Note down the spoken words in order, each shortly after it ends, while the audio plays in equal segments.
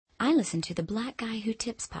I listen to the Black Guy Who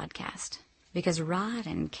Tips podcast because Rod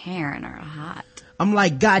and Karen are hot. I'm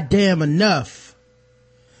like, goddamn, enough.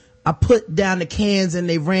 I put down the cans and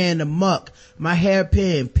they ran amok. My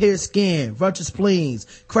hairpin, pierced skin, ruptured spleens,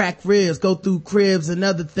 cracked ribs, go through cribs and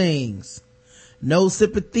other things. No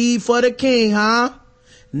sympathy for the king, huh?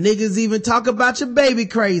 Niggas even talk about your baby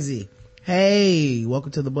crazy. Hey,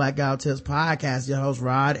 welcome to the Black Guy Who Tips podcast. Your host,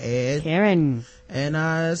 Rod, Ed, Karen. And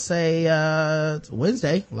I say, it's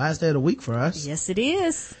Wednesday, last day of the week for us. Yes, it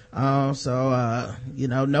is.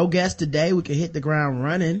 No guest today. We can hit the ground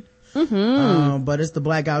running. But it's the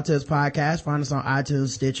Black Guy Who Tips podcast. Find us on iTunes,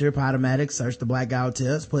 Stitcher, Podomatic. Search the Black Guy Who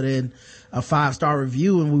Tips. Put in a 5-star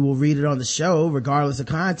review and we will read it on the show regardless of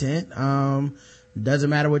content. Doesn't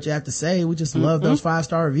matter what you have to say. We just love those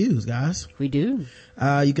 5-star reviews, guys. We do.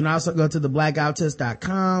 You can also go to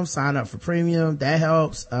theblackguywhotips.com, sign up for premium. That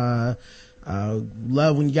helps.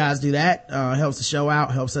 Love when you guys do that. Helps the show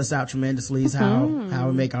out, helps us out tremendously. Is how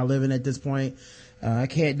we make our living at this point. I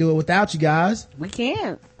can't do it without you guys. We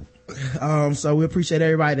can't. So we appreciate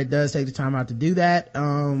everybody that does take the time out to do that.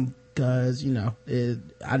 Cause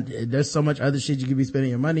there's so much other shit you could be spending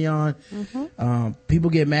your money on. People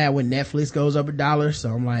get mad when Netflix goes up $1.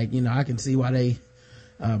 So I'm like, I can see why they,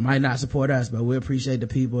 might not support us, but we appreciate the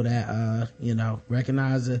people that,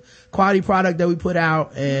 recognize the quality product that we put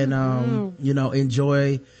out and,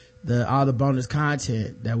 enjoy all the bonus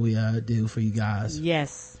content that we, do for you guys.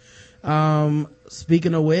 Yes.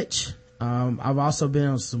 Speaking of which, I've also been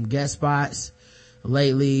on some guest spots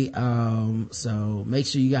lately. So make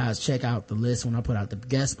sure you guys check out the list when I put out the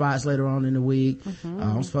guest spots later on in the week.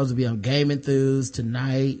 I'm supposed to be on Game Enthused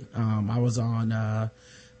tonight. I was on,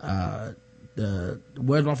 the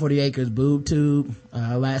Where's My 40 Acres boob tube,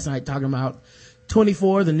 last night talking about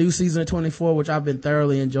 24, the new season of 24, which I've been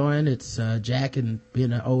thoroughly enjoying. It's, Jack and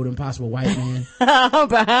being an old impossible white man. I'm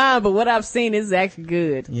behind, but what I've seen is actually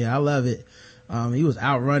good. Yeah, I love it. He was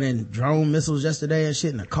out running drone missiles yesterday and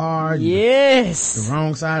shit in a car. Yes. The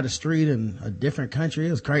wrong side of the street in a different country.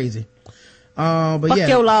 It was crazy. Fuck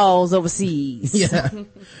your laws overseas. Yeah.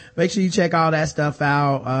 Make sure you check all that stuff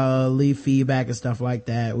out. Leave feedback and stuff like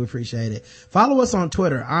that. We appreciate it. Follow us on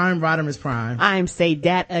Twitter. I'm Rodimus Prime. I'm Say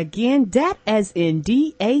Dat again. Dat as in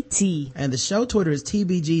D-A-T. And the show Twitter is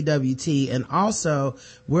TBGWT. And also,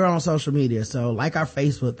 we're on social media. So like our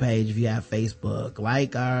Facebook page if you have Facebook.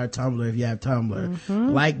 Like our Tumblr if you have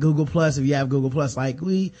Tumblr. Like Google Plus if you have Google Plus. Like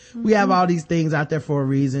we have all these things out there for a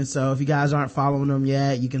reason. So if you guys aren't following them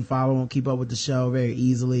yet, you can follow them, keep up with the show very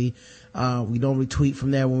easily. We don't retweet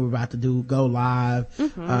from there when we're about to go live.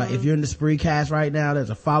 If you're in the Spreecast right now, there's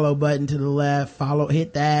a follow button to the left.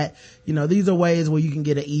 Hit that. These are ways where you can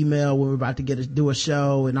get an email when we're about to do a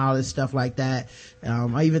show and all this stuff like that.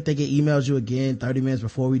 I even think it emails you again 30 minutes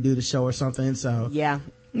before we do the show or something. So yeah,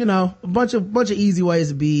 a bunch of easy ways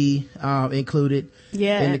to be included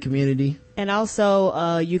in the community. And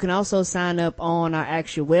also, you can also sign up on our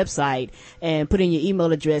actual website and put in your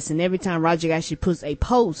email address. And every time Roger actually puts a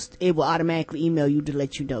post, it will automatically email you to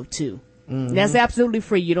let you know too. That's absolutely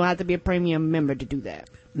free. You don't have to be a premium member to do that.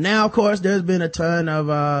 Now, of course, there's been a ton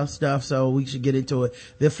of stuff, so we should get into it.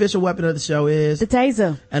 The official weapon of the show is the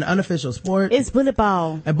taser. An unofficial sport. It's bullet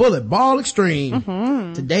ball. And bullet ball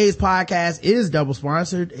extreme. Today's podcast is double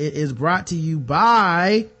sponsored. It is brought to you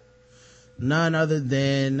by none other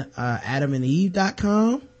than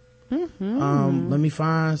adamandeve.com. Let me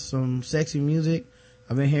find some sexy music.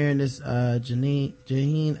 I've been hearing this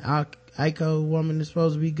Jaheen Aiko woman is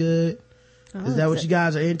supposed to be good. Is that what you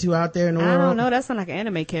guys are into out there in the world? I don't know. That sounds like an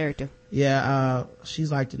anime character. Yeah,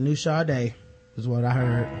 she's like the new Sade, is what I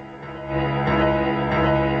heard.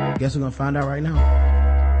 Guess we're gonna find out right now.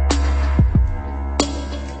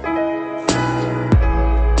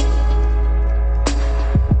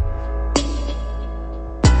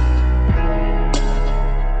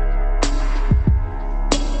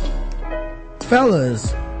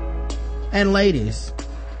 Fellas and ladies,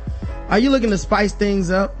 are you looking to spice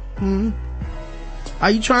things up? Are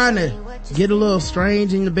you trying to get a little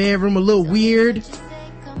strange in the bedroom, a little weird?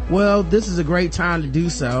 Well, this is a great time to do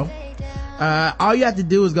so. All you have to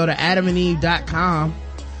do is go to adamandeve.com,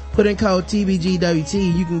 put in code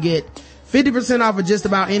TBGWT. You can get 50% off of just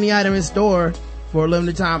about any item in store for a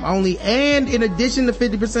limited time only. And in addition to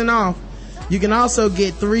 50% off, you can also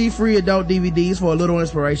get 3 free adult DVDs for a little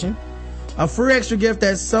inspiration. A free extra gift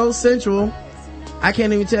that's so sensual, I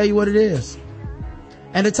can't even tell you what it is.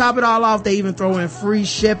 And to top it all off, they even throw in free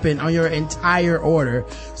shipping on your entire order.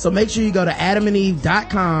 So make sure you go to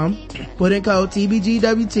adamandeve.com, put in code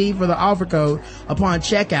TBGWT for the offer code upon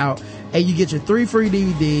checkout, and you get your 3 free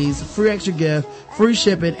DVDs, free extra gift, free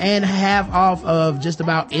shipping, and half off of just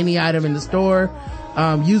about any item in the store.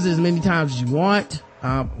 Use it as many times as you want.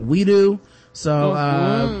 We do. So,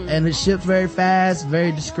 and it ships very fast,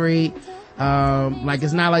 very discreet. Like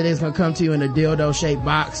it's not like it's gonna come to you in a dildo shaped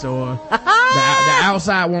box, or the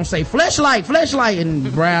outside won't say fleshlight in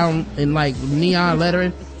brown and like neon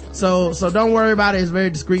lettering. So don't worry about it. It's a very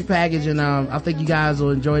discreet package, and I think you guys will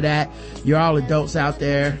enjoy that. You're all adults out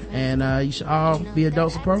there, and you should all be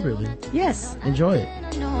adults appropriately. Yes. Enjoy it.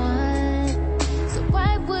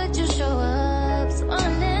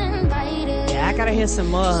 Yeah, I gotta hear some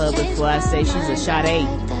more of her before I say she's a Sade.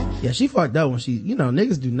 Yeah, she fucked up when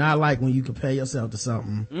niggas do not like when you compare yourself to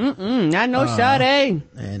something. Not no Sade.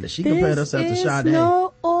 And she compared herself to Sade.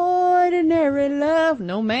 No ordinary love.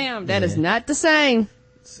 No ma'am, that is not the same.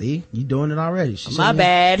 See, you doing it already. My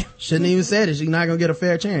bad. Shouldn't even said it. She's not gonna get a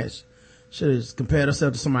fair chance. Should have compared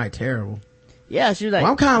herself to somebody terrible. Yeah, she was like,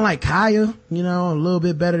 well, I'm kind of like Kaya, a little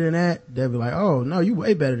bit better than that. They'll be like, oh no, you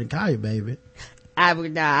way better than Kaya, baby. I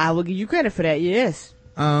would give you credit for that. Yes.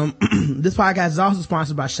 This podcast is also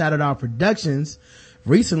sponsored by Shadow Dog Productions.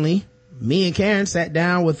 Recently, me and Karen sat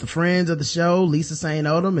down with the friends of the show, Lisa St.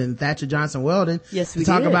 Odom and Thatcher Johnson Weldon, to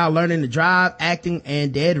talk about learning to drive, acting,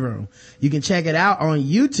 and Dead Room. You can check it out on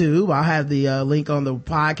YouTube. I'll have the link on the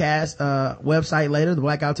podcast website later,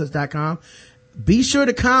 theblackouttouch.com. Be sure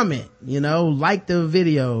to comment, like the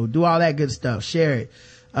video, do all that good stuff, share it.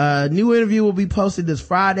 New interview will be posted this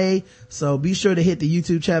Friday, so be sure to hit the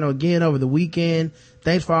YouTube channel again over the weekend.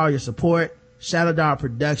 Thanks for all your support. Shadow Dog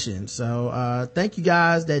Productions. So, thank you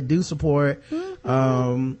guys that do support,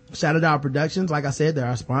 Shadow Dog Productions. Like I said, they're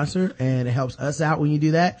our sponsor, and it helps us out when you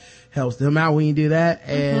do that, helps them out when you do that.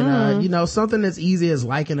 And, something as easy as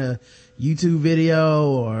liking a YouTube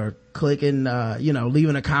video or clicking,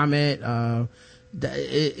 leaving a comment,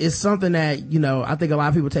 it's something that, I think a lot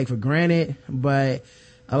of people take for granted, but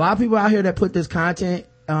a lot of people out here that put this content,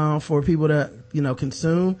 for people to,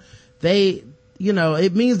 consume,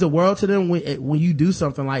 it means the world to them when you do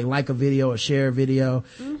something like a video or share a video.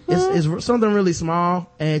 It's something really small,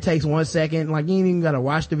 and it takes 1 second. Like, you ain't even gotta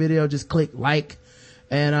watch the video, just click like,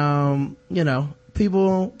 and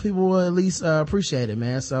people will at least appreciate it,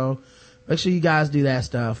 man. So make sure you guys do that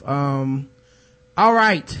stuff. All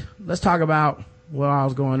right, let's talk about what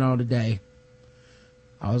was going on today.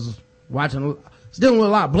 I was dealing with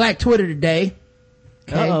a lot of Black Twitter today.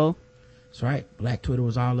 Okay? Uh-oh. That's right, Black Twitter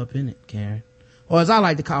was all up in it, Karen. Or as I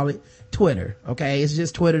like to call it, Twitter. Okay, it's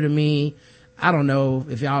just Twitter to me. I don't know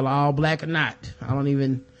if y'all are all black or not. I don't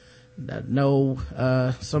even know.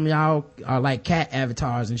 Some of y'all are like cat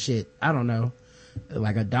avatars and shit. I don't know.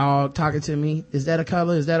 Like a dog talking to me. Is that a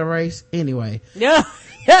color? Is that a race? Anyway. Yeah.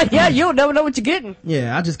 You'll never know what you're getting.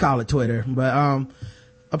 Yeah, I just call it Twitter. But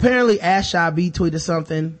apparently Ash Shabi tweeted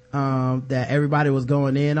something that everybody was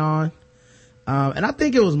going in on. And I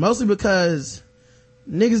think it was mostly because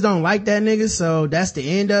niggas don't like that nigga, so that's the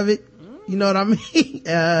end of it. You know what I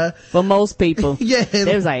mean? For most people. Yeah.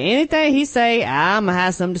 It was like, anything he say, I'm gonna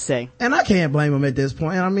have something to say. And I can't blame him at this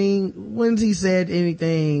point. I mean, when's he said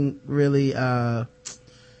anything really, he says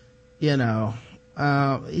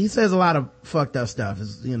a lot of fucked up stuff,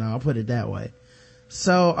 I'll put it that way.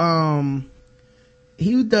 So,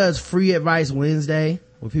 he does Free Advice Wednesday,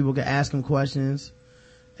 where people can ask him questions,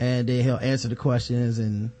 and then he'll answer the questions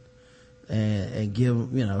and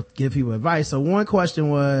give people advice. So one question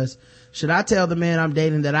was, should I tell the man I'm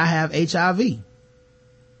dating that I have HIV?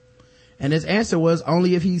 And his answer was,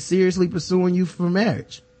 only if he's seriously pursuing you for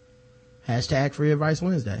marriage. # Free Advice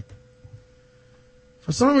Wednesday.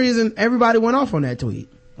 For some reason, everybody went off on that tweet.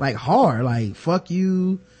 Like hard, like, fuck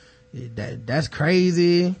you. That's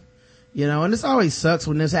crazy. And this always sucks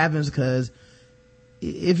when this happens, because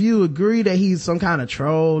if you agree that he's some kind of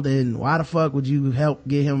troll, then why the fuck would you help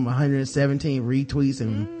get him 117 retweets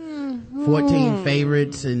and 14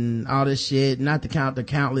 favorites and all this shit? Not to count the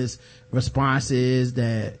countless responses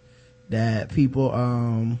that people,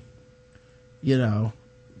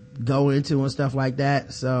 go into and stuff like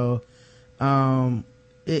that. So,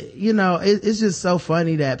 it's just so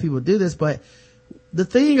funny that people do this. But the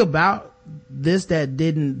thing about this that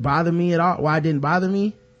didn't bother me at all, why it didn't bother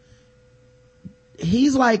me,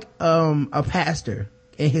 he's like a pastor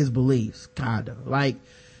in his beliefs, kind of like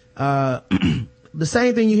the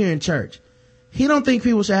same thing you hear in church. He don't think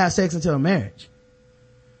people should have sex until marriage.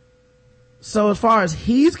 So as far as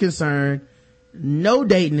he's concerned, no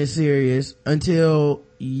dating is serious until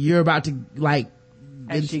you're about to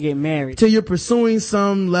actually get married, till you're pursuing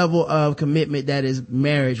some level of commitment that is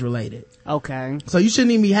marriage related. Okay. So you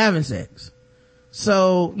shouldn't even be having sex.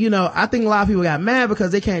 So, I think a lot of people got mad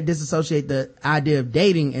because they can't disassociate the idea of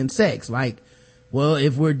dating and sex. Like, well,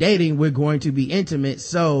 if we're dating, we're going to be intimate.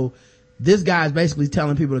 So this guy's basically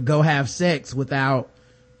telling people to go have sex without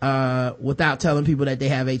telling people that they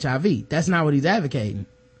have HIV. That's not what he's advocating.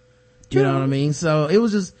 You know what I mean? So it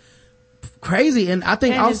was just crazy. And I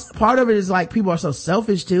think also part of it is like people are so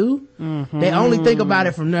selfish too. They only think about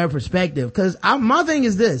it from their perspective. Cause my thing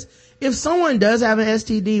is this: if someone does have an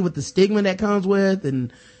STD with the stigma that comes with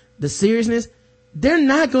and the seriousness, they're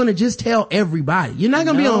not going to just tell everybody. You're not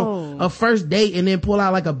going to be on a first date and then pull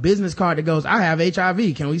out like a business card that goes, I have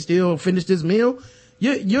HIV. Can we still finish this meal?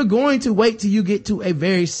 You're going to wait till you get to a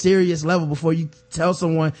very serious level before you tell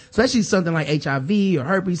someone, especially something like HIV or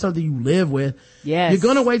herpes, something you live with. Yes. You're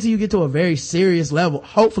going to wait till you get to a very serious level,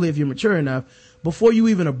 hopefully if you're mature enough, before you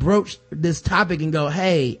even approach this topic and go,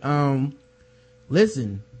 hey,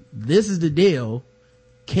 listen, this is the deal.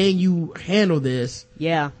 Can you handle this?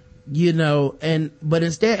 Yeah. You know, but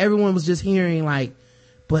instead everyone was just hearing like,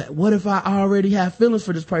 but what if I already have feelings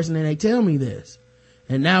for this person and they tell me this?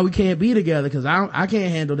 And now we can't be together because I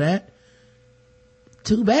can't handle that.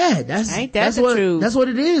 Too bad. That's the truth. That's what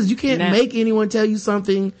it is. You can't make anyone tell you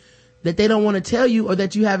something that they don't want to tell you or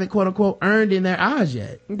that you haven't quote unquote earned in their eyes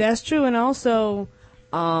yet. That's true. And also,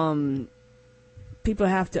 people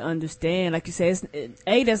have to understand, like you said,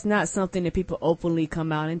 that's not something that people openly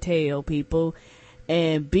come out and tell people.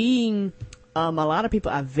 And a lot of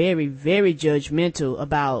people are very, very judgmental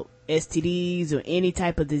about STDs or any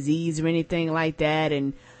type of disease or anything like that.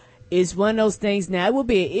 And it's one of those things. Now, it would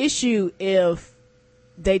be an issue if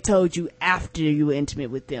they told you after you were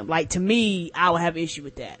intimate with them. Like, to me, I would have an issue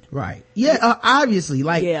with that. Right. Yeah, obviously.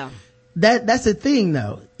 Like, yeah. That's the thing,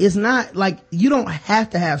 though. It's not like you don't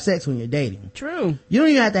have to have sex when you're dating. True. You don't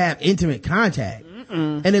even have to have intimate contact.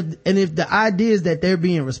 And if the idea is that they're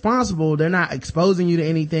being responsible, they're not exposing you to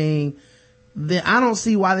anything, then I don't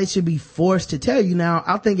see why they should be forced to tell you. Now,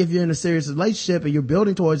 I think if you're in a serious relationship and you're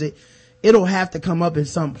building towards it, it'll have to come up at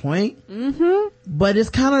some point. But it's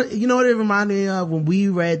kind of, you know what it reminded me of when we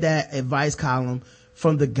read that advice column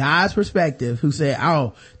from the guy's perspective who said,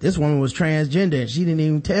 oh, this woman was transgender and she didn't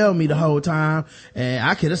even tell me the whole time and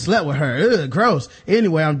I could have slept with her. Ugh, gross.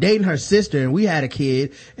 Anyway, I'm dating her sister and we had a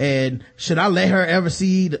kid, and should I let her ever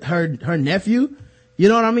see her nephew? You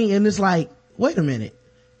know what I mean? And it's like, wait a minute.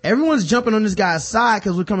 Everyone's jumping on this guy's side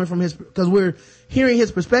because we're hearing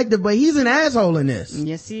his perspective, but he's an asshole in this.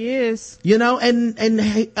 Yes, he is. You know, and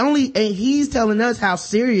he's telling us how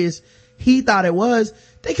serious he thought it was.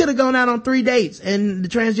 They could have gone out on 3 dates and the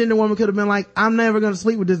transgender woman could have been like, I'm never going to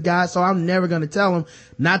sleep with this guy, so I'm never going to tell him,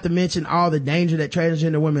 not to mention all the danger that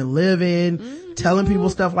transgender women live in, telling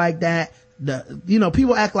people stuff like that.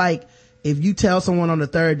 People act like if you tell someone on the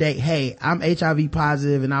 3rd date, hey, I'm HIV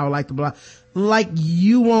positive and I would like to blah, like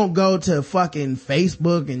you won't go to fucking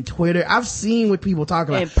Facebook and Twitter. I've seen what people talk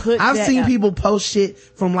about. I've seen people post shit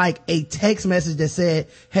from like a text message that said,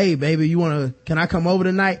 hey baby, can I come over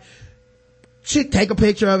tonight? Shit, take a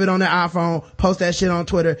picture of it on their iPhone, post that shit on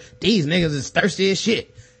Twitter. These niggas is thirsty as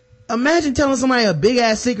shit. Imagine telling somebody a big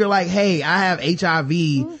ass secret like, hey, I have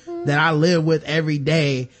HIV that I live with every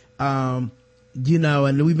day. And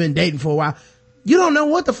we've been dating for a while. You don't know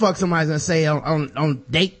what the fuck somebody's gonna say on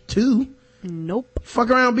date 2. Nope.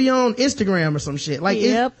 Fuck around, be on Instagram or some shit. Like,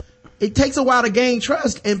 yep. It takes a while to gain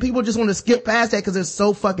trust, and people just want to skip past that because they're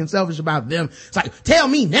so fucking selfish about them. It's like, tell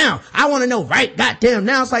me now. I want to know right goddamn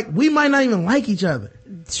now. It's like, we might not even like each other.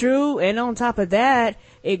 True. And on top of that,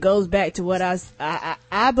 it goes back to what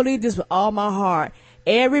I believe this with all my heart.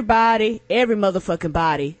 Every motherfucking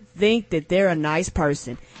body think that they're a nice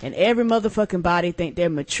person, and every motherfucking body think they're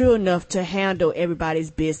mature enough to handle everybody's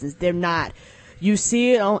business. They're not. You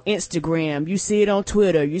see it on Instagram, you see it on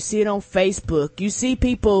Twitter, you see it on Facebook, you see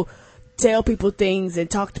people tell people things and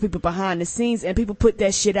talk to people behind the scenes, and people put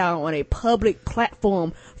that shit out on a public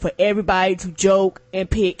platform for everybody to joke and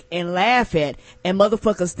pick and laugh at, and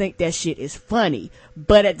motherfuckers think that shit is funny.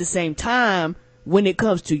 But at the same time, when it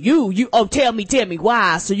comes to you, tell me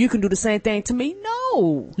why, so you can do the same thing to me?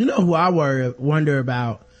 No. You know who I wonder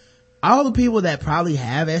about? All the people that probably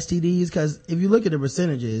have STDs, because if you look at the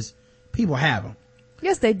percentages, people have them.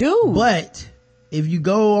 Yes, they do. But if you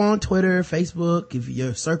go on Twitter, Facebook, if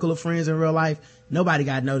your circle of friends in real life, nobody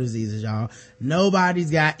got no diseases, y'all.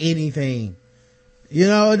 Nobody's got anything. You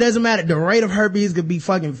know, it doesn't matter. The rate of herpes could be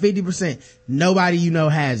fucking 50%. Nobody you know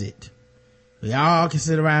has it. We all can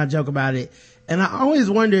sit around and joke about it. And I always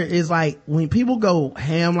wonder, is like, when people go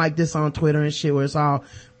ham like this on Twitter and shit, where it's all,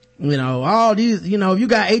 all these, if you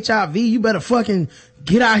got HIV, you better fucking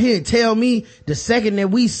get out here and tell me the second that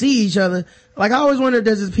we see each other. Like, I always wonder if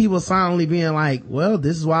there's just people silently being like, well,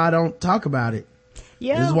 this is why I don't talk about it.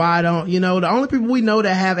 Yeah. This is why I don't, the only people we know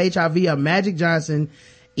that have HIV are Magic Johnson,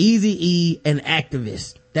 Eazy-E, and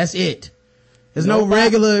activists. That's it. There's no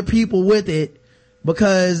regular people with it,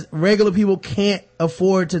 because regular people can't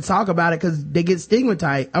afford to talk about it because they get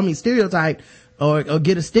stereotyped or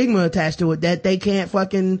get a stigma attached to it that they can't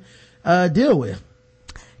fucking deal with.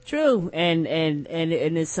 True. And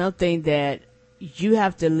it's something that you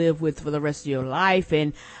have to live with for the rest of your life.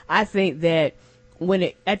 And I think that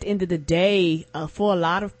at the end of the day, for a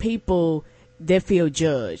lot of people, they feel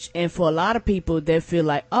judged. And for a lot of people, they feel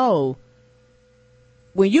like, oh,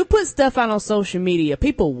 when you put stuff out on social media,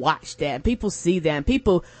 people watch that, people see that, and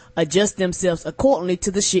people adjust themselves accordingly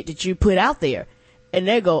to the shit that you put out there. And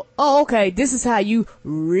they go, oh, okay, this is how you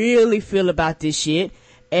really feel about this shit.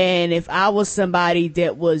 And if I was somebody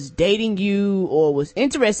that was dating you or was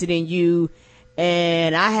interested in you,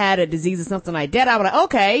 and I had a disease or something like that, I was like,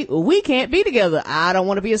 okay, we can't be together. I don't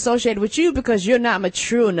want to be associated with you because you're not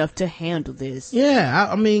mature enough to handle this. Yeah,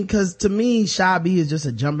 I mean, cause to me, Shy B is just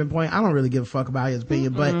a jumping point. I don't really give a fuck about his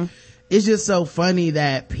opinion, but it's just so funny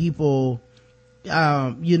that people,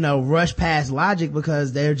 rush past logic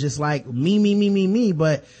because they're just like, me.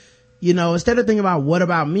 But, instead of thinking about what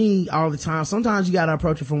about me all the time, sometimes you gotta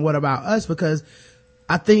approach it from what about us, because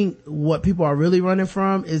I think what people are really running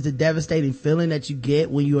from is the devastating feeling that you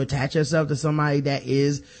get when you attach yourself to somebody that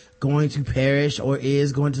is going to perish or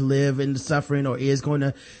is going to live in the suffering or is going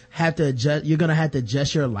to have to adjust. You're going to have to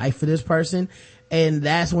adjust your life for this person. And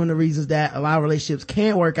that's one of the reasons that a lot of relationships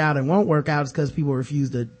can't work out and won't work out, is because people refuse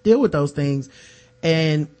to deal with those things.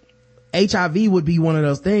 And HIV would be one of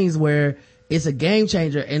those things where it's a game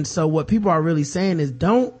changer. And so what people are really saying is,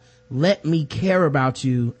 don't let me care about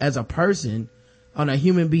you as a person on a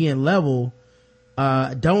human being level.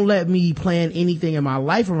 Don't let me plan anything in my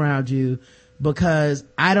life around you, because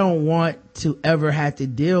I don't want to ever have to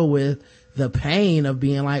deal with the pain of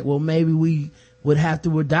being like, well, maybe we would have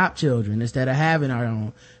to adopt children instead of having our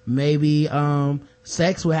own. Maybe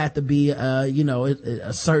sex would have to be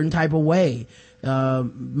a certain type of way.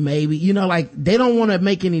 Maybe like they don't want to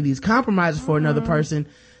make any of these compromises for another person.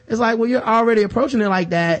 It's like, well, you're already approaching it like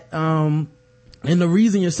that, and the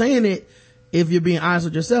reason you're saying it, if you're being honest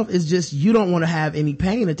with yourself, is just you don't want to have any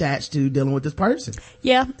pain attached to dealing with this person.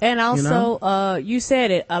 Yeah. And also, you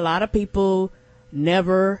said it, a lot of people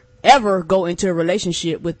never ever go into a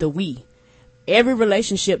relationship with the we. Every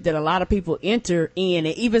relationship that a lot of people enter in,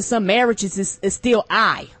 and even some marriages, is still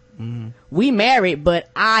I. We married, but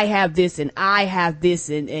I have this and I have this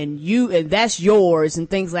and you, and that's yours, and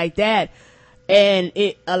things like that. And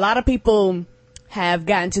a lot of people have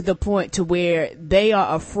gotten to the point to where they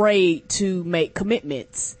are afraid to make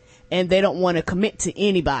commitments, and they don't want to commit to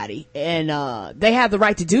anybody. And they have the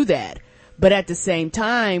right to do that. But at the same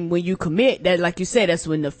time, when you commit, that, like you said, that's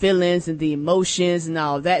when the feelings and the emotions and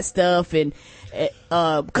all that stuff and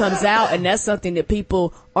comes out, and that's something that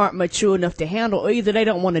people aren't mature enough to handle, or either they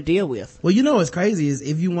don't want to deal with. Well, what's crazy is,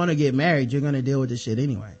 if you want to get married, you're going to deal with this shit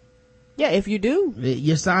anyway. Yeah, if you do.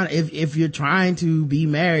 If you're trying to be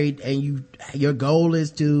married and your goal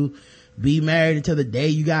is to be married until the day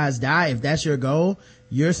you guys die, if that's your goal,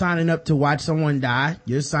 you're signing up to watch someone die.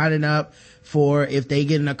 You're signing up for if they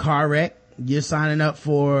get in a car wreck. You're signing up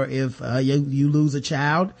for if you lose a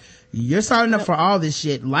child. You're signing up for all this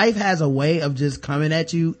shit. Life has a way of just coming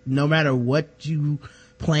at you no matter what you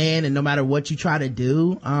plan and no matter what you try to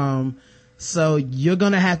do. So you're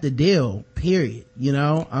gonna have to deal, period,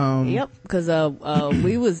 Yep, because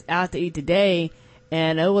we was out to eat today,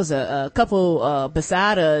 and there was a couple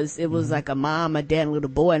beside us. It was like a mom, a dad, and a little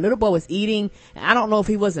boy, and little boy was eating, and I don't know if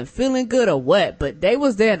he wasn't feeling good or what, but they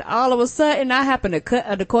was there, and all of a sudden I happened to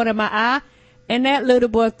cut the corner of my eye, and that little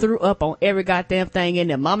boy threw up on every goddamn thing in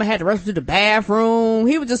there. Mama had to rush to the bathroom.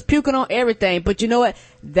 He was just puking on everything. But you know what?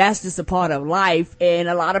 That's just a part of life, and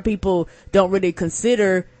a lot of people don't really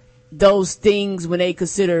consider those things when they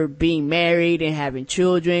consider being married and having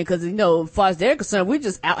children, because as far as they're concerned, we're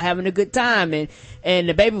just out having a good time, and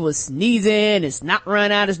the baby was sneezing and snot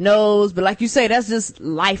running out his nose. But like you say, that's just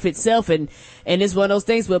life itself, and it's one of those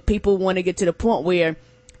things where people want to get to the point where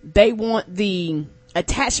they want the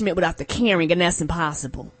attachment without the caring, and that's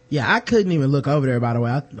impossible. Yeah, I couldn't even look over there, by the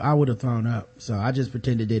way. I would have thrown up, so I just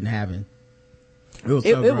pretended it didn't happen.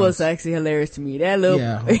 It was actually hilarious to me. That little,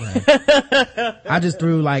 yeah, okay. I just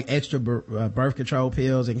threw like extra birth control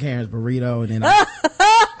pills in Karen's burrito, and then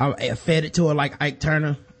I fed it to her like Ike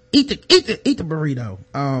Turner. Eat the burrito.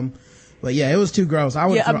 But yeah, it was too gross. I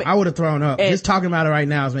would have thrown up. Just talking about it right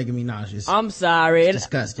now is making me nauseous. I'm sorry. It's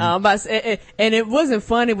disgusting. And it wasn't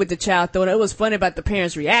funny with the child throwing up. It was funny about the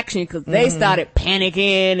parents' reaction, because they started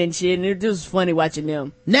panicking and shit, and it was funny watching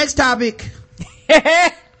them. Next topic.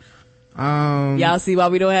 Y'all see why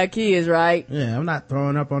we don't have kids, right? Yeah, I'm not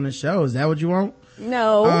throwing up on the show. Is that what you want?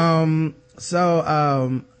 No.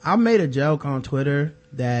 So I made a joke on Twitter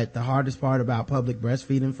that the hardest part about public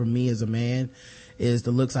breastfeeding for me as a man is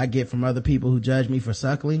the looks I get from other people who judge me for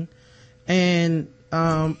suckling. And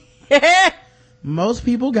most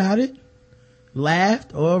people got it,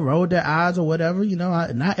 laughed or rolled their eyes or whatever. You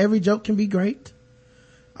know, not every joke can be great.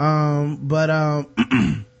 But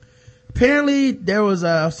apparently there was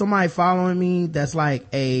somebody following me that's like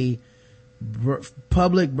a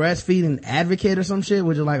public breastfeeding advocate or some shit,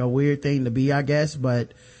 which is like a weird thing to be, I guess.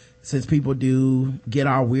 But since people do get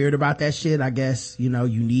all weird about that shit, I guess, you know,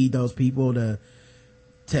 you need those people to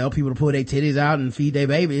tell people to pull their titties out and feed their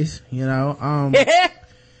babies, you know.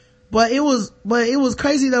 But it was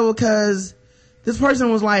crazy though, because this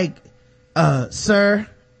person was like, sir.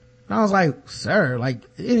 And I was like, sir, like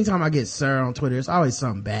anytime I get sir on Twitter, it's always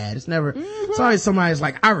something bad. It's never, it's always somebody's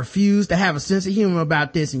like, I refuse to have a sense of humor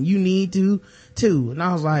about this and you need to too. And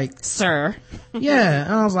I was like, sir. Yeah.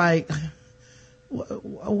 And I was like,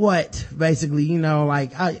 what? Basically, you know,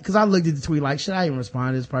 like, cause I looked at the tweet like, should I even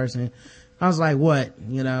respond to this person? I was like, what?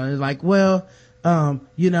 You know, it's like, well,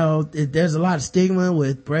 you know, there's a lot of stigma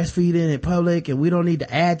with breastfeeding in public and we don't need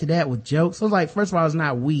to add to that with jokes. So I was like, first of all, it's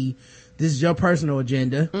not we. This is your personal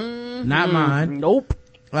agenda, not mine. Nope.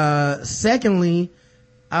 Secondly,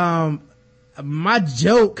 my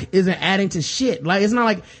joke isn't adding to shit. Like, it's not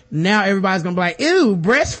like now everybody's gonna be like, ew,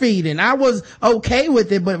 breastfeeding. I was okay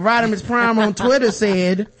with it, but Rodimus Prime on Twitter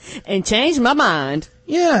said, and changed my mind.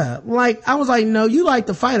 Yeah, like, I was like, no, you like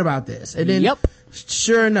to fight about this. And then,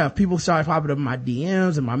 sure enough, people started popping up in my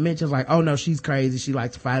DMs and my mentions like, oh no, she's crazy. She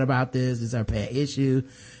likes to fight about this. It's her pet issue.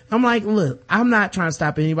 I'm like, look, I'm not trying to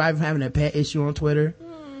stop anybody from having a pet issue on Twitter,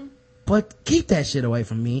 but keep that shit away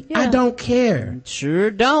from me. Yeah. I don't care.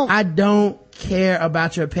 Sure don't. I don't care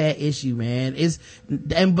about your pet issue, man.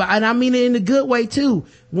 And I mean it in a good way too.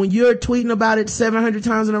 When you're tweeting about it 700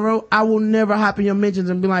 times in a row, I will never hop in your mentions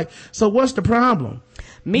and be like, so what's the problem?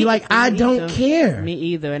 Me, like, I don't care. Me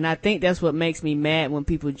either. And I think that's what makes me mad when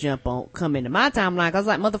people come into my timeline. I was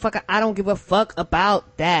like, motherfucker, I don't give a fuck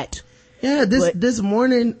about that. Yeah, this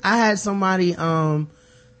morning I had somebody, you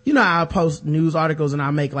know, I'll post news articles and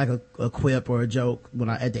I'll make like a quip or a joke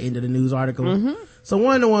at the end of the news article. Mm-hmm. So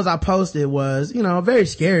one of the ones I posted was, you know, a very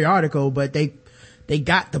scary article, but they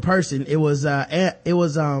got the person. It was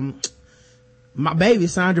my baby,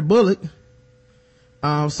 Sandra Bullock.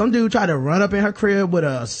 Some dude tried to run up in her crib with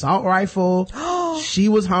an assault rifle. She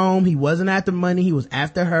was home. He wasn't after money. He was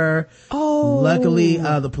after her. Luckily,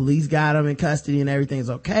 the police got him in custody and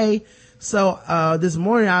everything's okay. So, this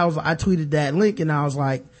morning I tweeted that link and I was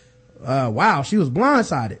like, wow, she was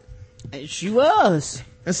blindsided. She was.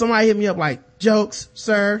 And somebody hit me up like, jokes,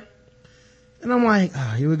 sir. And I'm like,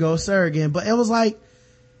 oh, here we go, sir again. But it was like,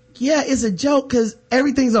 yeah, it's a joke cause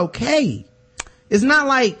everything's okay. It's not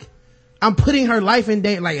like I'm putting her life in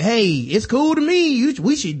danger. Like, hey, it's cool to me.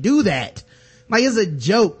 We should do that. Like, it's a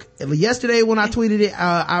joke. Yesterday when I tweeted it,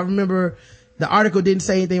 I remember the article didn't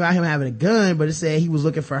say anything about him having a gun, but it said he was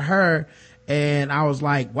looking for her. And I was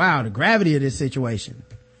like, wow, the gravity of this situation.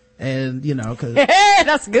 And, you know, cause.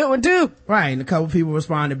 That's a good one too. Right. And a couple people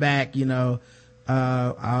responded back, you know,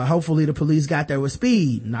 hopefully the police got there with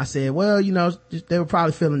speed. And I said, well, you know, they were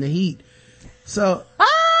probably feeling the heat. So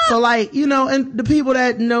like, you know, and the people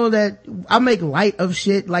that know that I make light of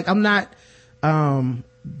shit, like I'm not,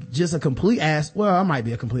 just a complete ass. Well, I might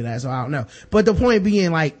be a complete ass, so I don't know. But the point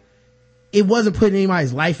being, like, it wasn't putting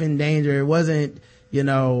anybody's life in danger. It wasn't, you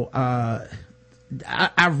know,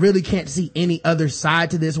 I really can't see any other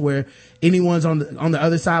side to this where anyone's on the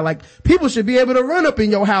other side. Like, people should be able to run up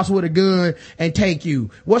in your house with a gun and take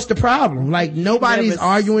you. What's the problem? Like, nobody's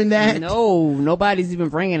arguing that. No, nobody's even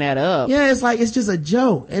bringing that up. Yeah, it's like, it's just a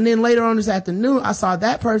joke. And then later on this afternoon, I saw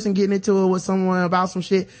that person getting into it with someone about some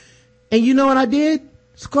shit. And you know what I did?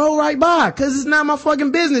 Scroll right by, cause it's not my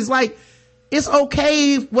fucking business. Like, it's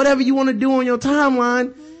okay if whatever you want to do on your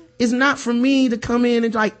timeline. It's not for me to come in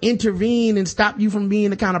and like intervene and stop you from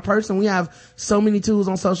being the kind of person. We have so many tools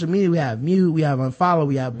on social media. We have mute, we have unfollow,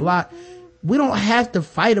 we have block. We don't have to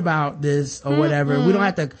fight about this or whatever. We don't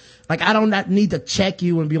have to, like, I don't need to check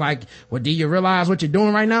you and be like, well, do you realize what you're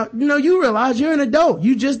doing right now? No, you realize you're an adult.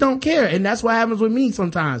 You just don't care. And that's what happens with me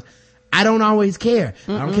sometimes. I don't always care.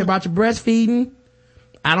 I don't care about your breastfeeding.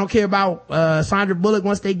 I don't care about, Sandra Bullock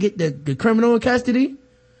once they get the criminal in custody.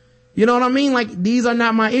 You know what I mean? Like, these are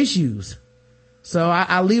not my issues. So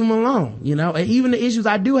I leave them alone, you know? And even the issues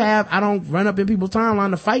I do have, I don't run up in people's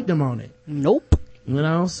timeline to fight them on it. Nope. You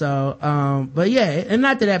know, so, but yeah, and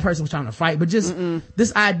not that person was trying to fight, but just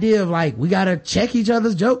this idea of like, we gotta check each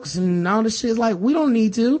other's jokes and all this shit. Like, we don't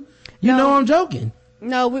need to. You know I'm joking.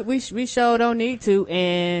 No, we sure don't need to.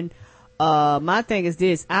 And, my thing is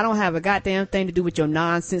this, I don't have a goddamn thing to do with your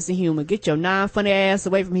nonsense and humor. Get your non-funny ass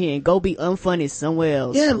away from here and go be unfunny somewhere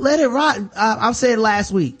else. Yeah, let it rot. I've said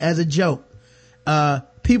last week as a joke,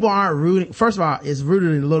 people aren't rooting. First of all, it's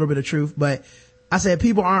rooted in a little bit of truth, but I said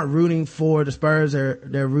people aren't rooting for the Spurs,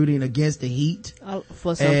 they're rooting against the Heat.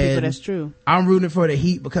 For some people, that's true. I'm rooting for the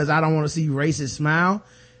Heat because I don't want to see racist smile.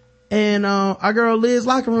 And, our girl Liz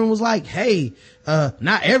locker room was like, hey,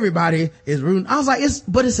 not everybody is rooting. I was like,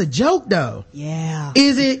 but it's a joke though. Yeah.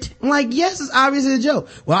 Is it? I'm like, yes, it's obviously a joke.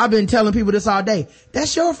 Well, I've been telling people this all day.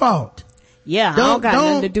 That's your fault. Yeah. I don't got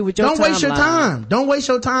nothing to do with your Don't waste your time. Don't waste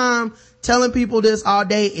your time telling people this all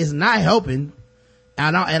day. Is not helping.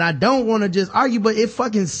 And I don't want to just argue, but it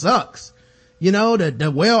fucking sucks. You know,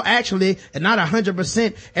 well, actually, and not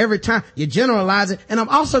 100% every time you generalize it. And I'm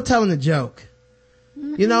also telling the joke.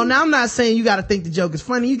 You know, now I'm not saying you gotta think the joke is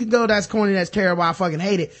funny. You can go, that's corny, that's terrible, I fucking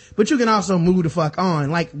hate it. But you can also move the fuck on.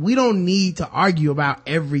 Like, we don't need to argue about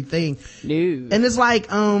everything. No. And it's like,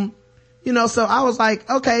 you know, so I was like,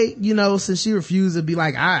 okay, you know, since she refused to be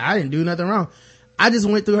like, I didn't do nothing wrong. I just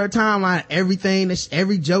went through her timeline, everything,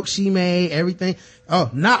 every joke she made, everything. Oh,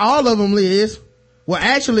 not all of them, Liz. Well,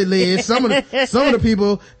 actually, Liz, some of the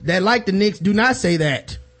people that like the Knicks do not say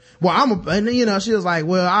that. Well, and you know, she was like,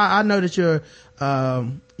 well, I know that you're,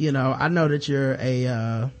 you know, I know that you're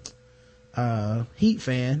a Heat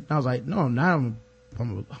fan. And I was like, no, I'm not. I'm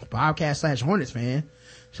a Bobcat / Hornets fan.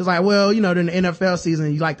 She was like, well, you know, during the NFL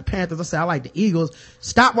season, you like the Panthers. I said, I like the Eagles.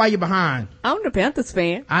 Stop while you're behind. I'm the Panthers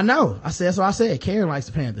fan. I know. I said, so I said, Karen likes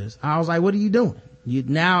the Panthers. I was like, what are you doing?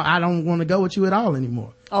 Now I don't want to go with you at all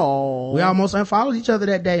anymore. Oh. We almost unfollowed each other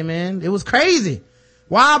that day, man. It was crazy.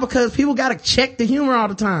 Why? Because people gotta check the humor all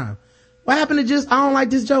the time. What happened to just, I don't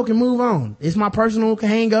like this joke and move on? It's my personal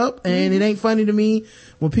hang up and it ain't funny to me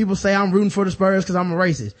when people say I'm rooting for the Spurs because I'm a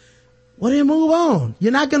racist. Well, then move on.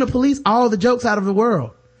 You're not gonna police all the jokes out of the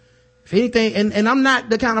world. If anything, and I'm not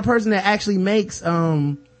the kind of person that actually makes,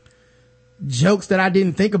 jokes that I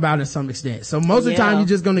didn't think about in some extent. So most of the time you're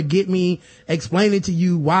just gonna get me explaining to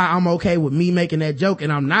you why I'm okay with me making that joke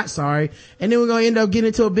and I'm not sorry. And then we're gonna end up getting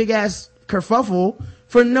into a big ass kerfuffle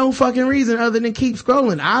for no fucking reason other than keep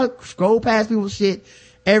scrolling. I scroll past people's shit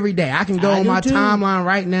every day. I can go on my timeline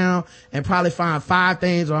right now and probably find 5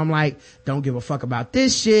 things where I'm like, don't give a fuck about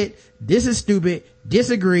this shit. This is stupid.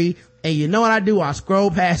 Disagree. And you know what I do? I scroll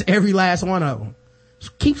past every last one of them.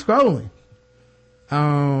 Just keep scrolling.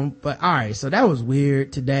 But alright, so that was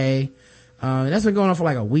weird today. That's been going on for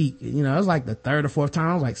like a week. You know, it was like the 3rd or 4th time.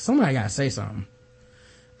 I was like, somebody gotta say something.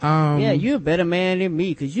 Yeah, you're a better man than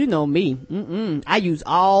me, cause you know me. I use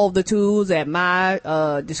all the tools at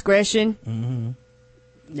my, discretion. And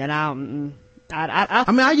I mean,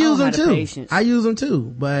 I use them too. Patience. I use them too,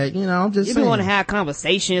 but you know, I'm just saying. You want to have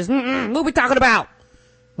conversations. What we talking about?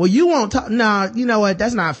 Well, you won't talk. No, you know what?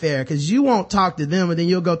 That's not fair because you won't talk to them and then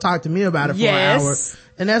you'll go talk to me about it for an hour.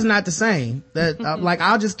 And that's not the same. That, like,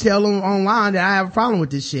 I'll just tell them online that I have a problem with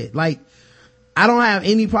this shit. Like, I don't have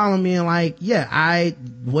any problem being like, yeah,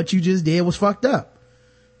 what you just did was fucked up.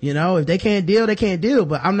 You know, if they can't deal, they can't deal,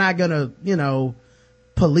 but I'm not gonna, you know,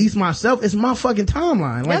 police myself. It's my fucking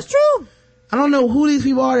timeline. Like, that's true. I don't know who these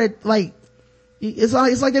people are that, like, it's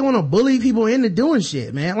like they want to bully people into doing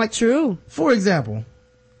shit, man. Like, true. For example,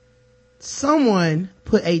 someone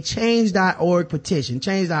put a change.org petition,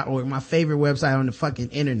 change.org, my favorite website on the fucking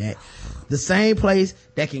internet, the same place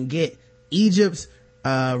that can get Egypt's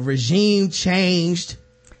regime changed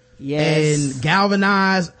and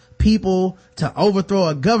galvanize people to overthrow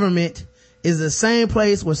a government, is the same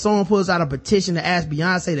place where someone puts out a petition to ask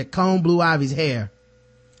Beyonce to comb Blue Ivy's hair.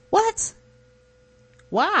 What?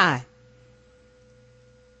 Why?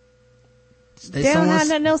 They don't have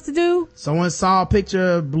nothing else to do. Someone saw a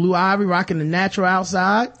picture of Blue Ivy rocking the natural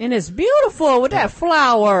outside, and it's beautiful with that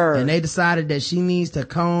flower, and they decided that she needs to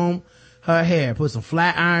comb her hair, put some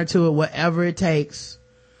flat iron to it, whatever it takes,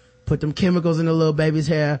 put them chemicals in the little baby's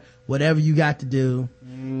hair, whatever you got to do.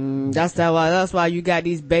 That's why you got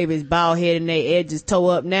these babies bald headed and their edges toe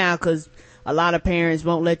up now, because a lot of parents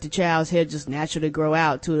won't let the child's hair just naturally grow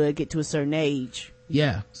out till they get to a certain age.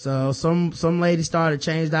 Yeah, so some lady started a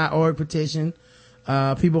change.org petition.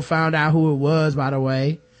 People found out who it was, by the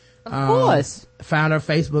way. Of course. Found her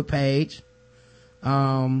Facebook page.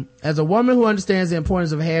 As a woman who understands the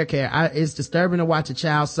importance of hair care, it's disturbing to watch a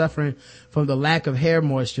child suffering from the lack of hair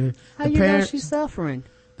moisture. How you know she's suffering?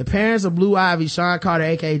 The parents of Blue Ivy, Sean Carter,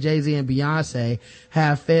 aka Jay-Z, and Beyonce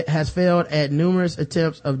has failed at numerous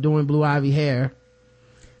attempts of doing Blue Ivy hair.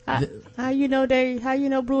 How you know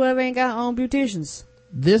Blue Ivy ain't got own beauticians?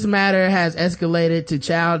 This matter has escalated to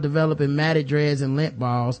child developing matted dreads and lint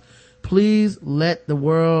balls. Please get the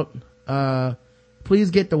word out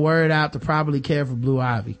to properly care for Blue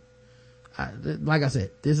Ivy. Like I said,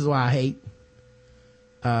 this is why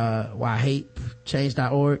I hate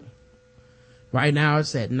change.org. Right now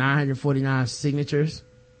it's at 949 signatures.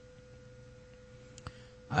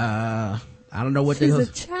 I don't know what She's a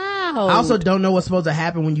child. I also don't know what's supposed to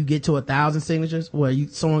happen when you get to 1,000 signatures, where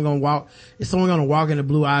someone gonna walk into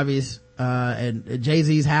Blue Ivy's and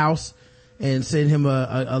Jay-Z's house and send him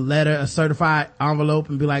a letter, a certified envelope,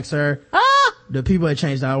 and be like, sir, the people at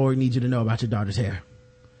change.org need you to know about your daughter's hair.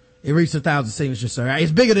 It reached 1,000 signatures, sir.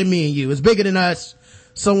 It's bigger than me and you. It's bigger than us.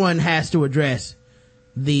 Someone has to address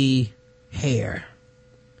the hair.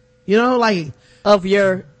 You know, like, of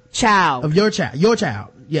your child. Your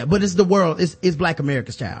child. Yeah, but it's the world. It's Black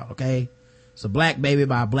America's child, okay? It's a black baby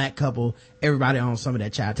by a black couple. Everybody owns some of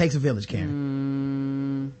that child. It takes a village,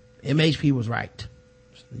 Karen. MHP was right.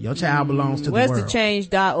 Your child belongs to the world. Where's the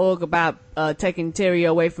change.org about taking Terry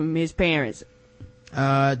away from his parents?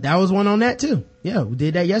 That was one on that too. Yeah, we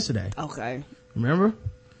did that yesterday. Okay. Remember?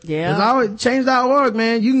 Yeah. There's always change.org,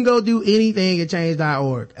 man. You can go do anything at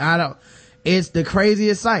change.org. It's the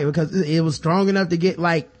craziest site because it was strong enough to get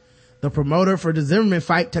like the promoter for the Zimmerman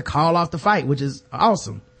fight to call off the fight, which is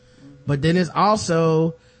awesome. But then it's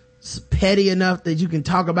also petty enough that you can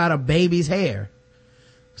talk about a baby's hair.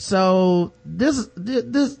 So this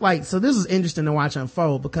is interesting to watch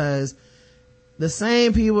unfold, because the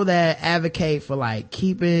same people that advocate for like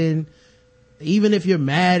keeping, even if you're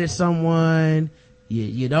mad at someone,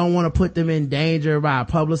 you don't want to put them in danger by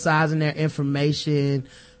publicizing their information,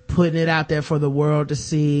 putting it out there for the world to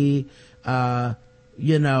see,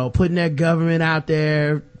 putting their government out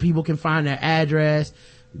there, people can find their address.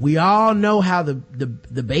 We all know how the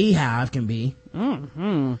Bayhive can be.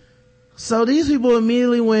 Mm-hmm. So these people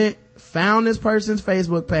immediately found this person's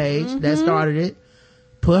Facebook page that started it,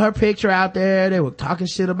 put her picture out there. They were talking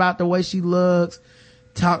shit about the way she looks,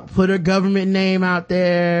 put her government name out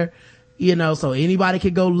there, so anybody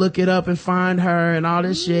could go look it up and find her and all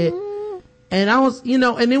this shit. And I was,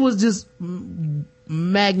 and it was just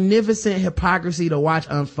magnificent hypocrisy to watch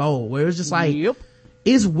unfold, where it was just like,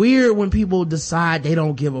 it's weird when people decide they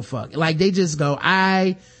don't give a fuck. Like, they just go,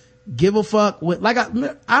 I give a fuck with, like,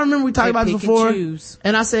 I remember we talked about this before,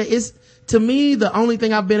 and I said, it's, to me, the only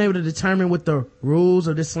thing I've been able to determine with the rules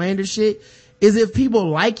of this slander shit is if people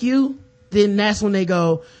like you, then that's when they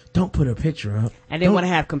go, don't put a picture up. And they want to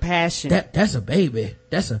have compassion. That's a baby.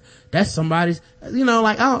 That's somebody's,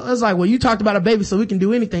 it's like, well, you talked about a baby so we can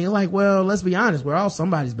do anything. It's like, well, let's be honest. We're all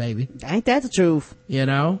somebody's baby. Ain't that the truth?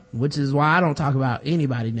 Which is why I don't talk about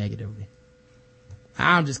anybody negatively.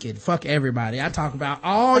 I'm just kidding. Fuck everybody. I talk about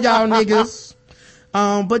all y'all niggas.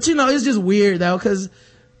 But it's just weird though, cause,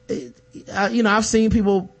 I've seen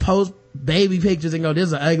people post baby pictures and go, this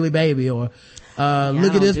is an ugly baby, or,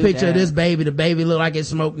 look at this picture of this baby. The baby look like it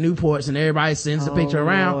smoked Newports, and everybody sends the picture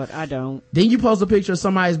around. Lord, I don't. Then you post a picture of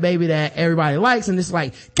somebody's baby that everybody likes, and it's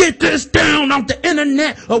like, get this down off the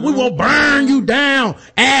internet or we will burn you down.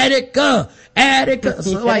 Attica.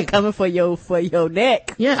 So like, coming for your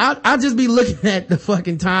neck. Yeah, I'll just be looking at the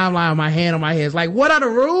fucking timeline with my hand on my head. It's like, what are the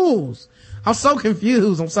rules? I'm so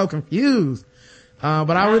confused.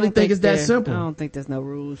 But I really think it's that simple. I don't think there's no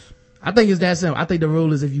rules. I think it's that simple. I think the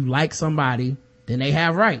rule is if you like somebody, then they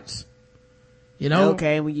have rights.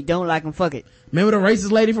 Okay, when you don't like them, fuck it. Remember the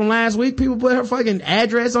racist lady from last week? People put her fucking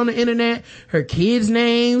address on the internet, her kids'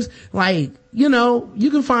 names. Like, you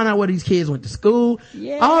can find out where these kids went to school.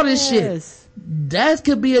 Yes. All this shit. That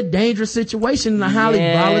could be a dangerous situation, a highly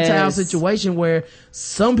volatile situation where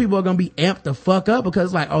some people are gonna be amped the fuck up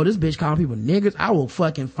because like, oh, this bitch calling people niggers. I will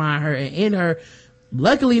fucking find her and end her.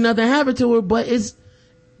 Luckily nothing happened to her, but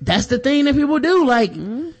that's the thing that people do. Like,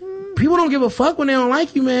 people don't give a fuck when they don't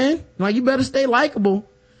like you, man. Like, you better stay likable.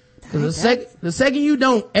 Cause the second you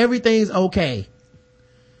don't, everything's okay.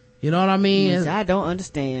 You know what I mean? Yes, I don't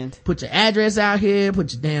understand. Put your address out here,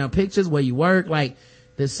 put your damn pictures where you work. Like,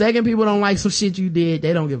 the second people don't like some shit you did,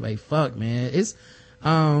 they don't give a fuck, man. It's,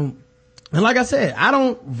 and like I said, I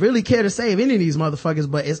don't really care to save any of these motherfuckers,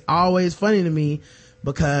 but it's always funny to me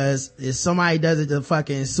because if somebody does it to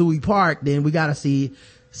fucking Suey Park, then we gotta see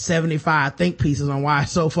 75 think pieces on why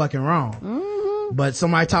it's so fucking wrong. But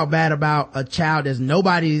somebody talk bad about a child that's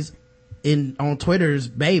nobody's on Twitter's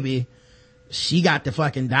baby, she got to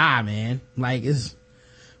fucking die, man. Like,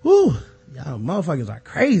 Y'all motherfuckers are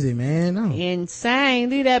crazy, man. No. Insane.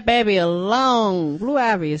 Leave that baby alone. Blue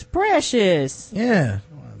Ivy is precious. Yeah.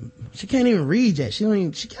 She can't even read yet.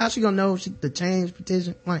 How she gonna know the change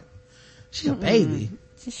petition? Like, she a baby.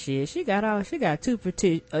 Shit, she got two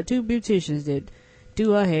beauticians that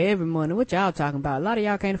do her hair every morning. What y'all talking about? A lot of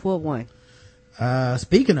y'all can't afford one.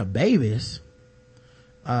 Speaking of babies,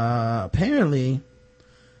 apparently,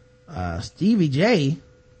 Stevie J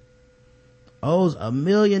owes $1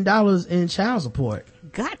 million in child support.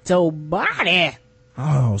 Got your body.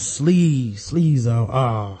 Oh, Sleezo.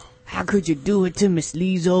 Oh. How could you do it to me,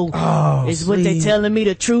 Sleezo? Oh, is what they telling me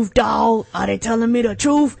the truth, dog? Are they telling me the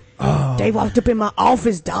truth? Oh. They walked up in my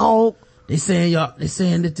office, dog. They saying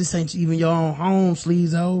that this ain't even your own home,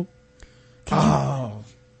 Sleezo.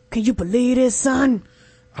 Can you believe this, son?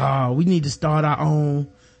 Oh, we need to start our own.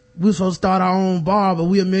 We're supposed to start our own bar, but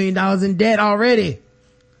we're $1 million in debt already.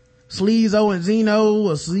 Sleezo and Zeno,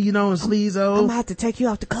 or Zeno and Sleezo. I'm gonna have to take you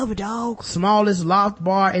off the cover, dog. Smallest loft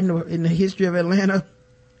bar in the history of Atlanta.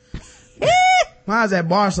 Why is that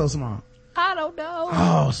bar so small? I don't know.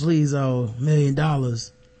 Oh, Sleezo, $1 million.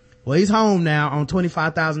 Well, he's home now on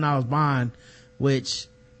 $25,000 bond, which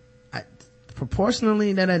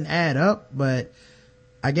proportionally that doesn't add up, but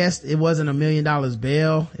I guess it wasn't $1 million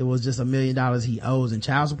bail. It was just $1 million he owes in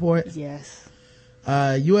child support. Yes.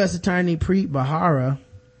 U.S. Attorney Preet Bharara,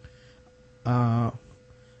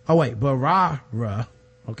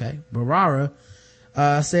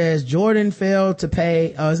 Bharara, says Jordan failed to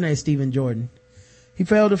pay, his name's Stephen Jordan. He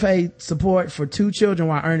failed to pay support for 2 children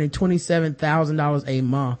while earning $27,000 a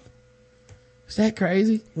month. Is that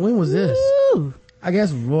crazy? When was this? Ooh. I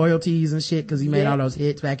guess royalties and shit, cause he made all those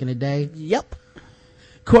hits back in the day. Yep.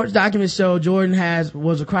 Court documents show Jordan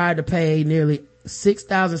was required to pay nearly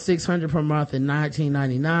 $6,600 per month in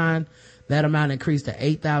 1999. That amount increased to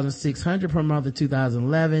 $8,600 per month in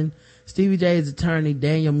 2011. Stevie J's attorney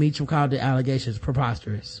Daniel Meacham called the allegations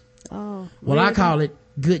preposterous. Oh, well, I call it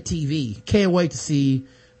good TV. Can't wait to see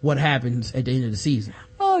what happens at the end of the season.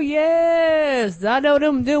 Oh yes, I know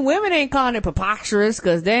them women ain't calling it preposterous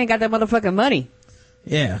because they ain't got that motherfucking money.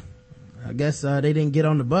 Yeah, I guess they didn't get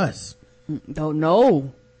on the bus. Don't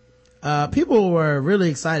know. People were really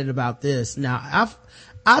excited about this. Now,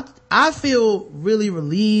 I feel really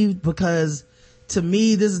relieved because to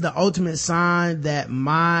me, this is the ultimate sign that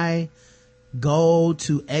my goal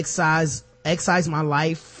to excise my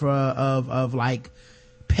life of like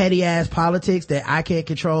petty ass politics that I can't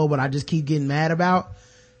control, but I just keep getting mad about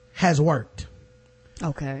has worked.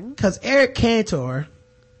 Okay. Cause Eric Cantor,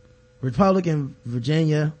 Republican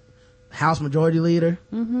Virginia House Majority Leader,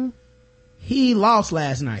 he lost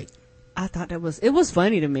last night. I thought it was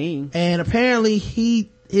funny to me. And apparently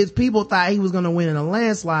his people thought he was going to win in a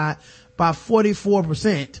landslide by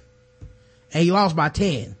 44%. And he lost by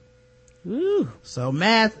 10. Ooh. So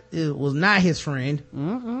math was not his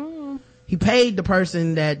friend. He paid the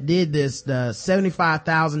person that did this the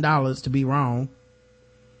 $75,000 to be wrong.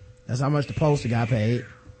 That's how much the pollster got paid.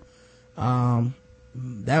 That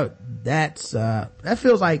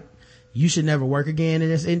feels like you should never work again in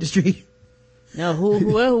this industry. No,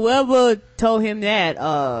 whoever told him that,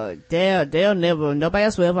 they'll never, nobody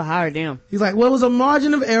else will ever hire them. He's like, well, it was a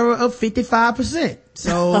margin of error of 55%.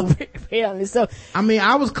 So, apparently so. I mean,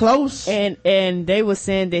 I was close. And they were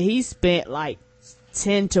saying that he spent like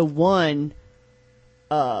 10-1,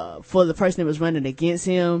 for the person that was running against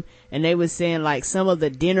him. And they were saying like some of the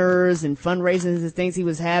dinners and fundraisers and things he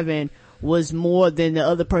was having was more than the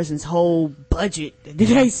other person's whole budget that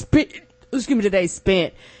they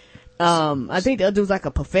spent. I think the other was like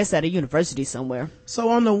a professor at a university somewhere. So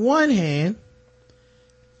on the one hand,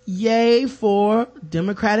 yay for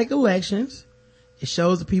democratic elections. It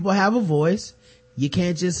shows that people have a voice. You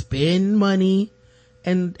can't just spend money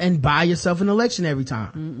and buy yourself an election every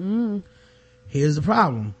time. Here's the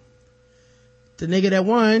problem. The nigga that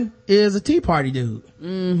won is a Tea Party dude.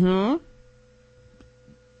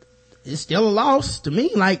 It's still a loss to me.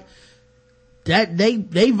 Like, that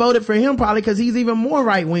they voted for him probably because he's even more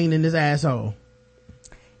right wing than this asshole.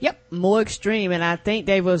 Yep, more extreme. And I think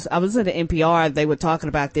I was listening to NPR, they were talking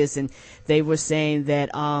about this and they were saying that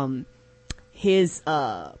his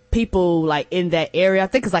people like in that area, I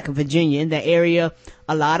think it's like in Virginia, in that area,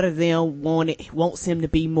 a lot of them wants him to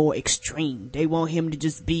be more extreme. They want him to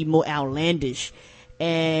just be more outlandish.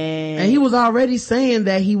 And he was already saying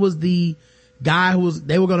that he was the guy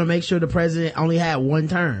they were going to make sure the president only had one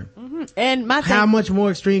term. And how much more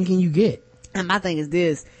extreme can you get? And my thing is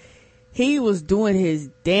this: he was doing his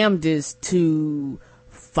damnedest to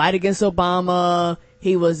fight against Obama.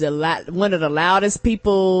 He was one of the loudest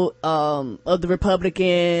people of the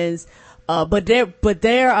Republicans. But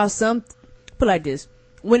there are some put it like this.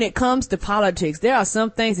 When it comes to politics, there are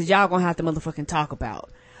some things that y'all gonna have to motherfucking talk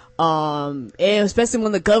about. And especially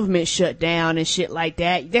when the government shut down and shit like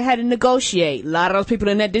that, they had to negotiate. A lot of those people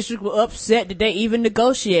in that district were upset that they even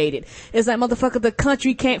negotiated. It's like, motherfucker, the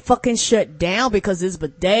country can't fucking shut down because this,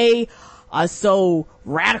 but they are so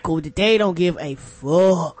radical that they don't give a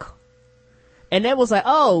fuck. And that was like,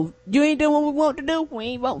 oh, you ain't doing what we want to do? We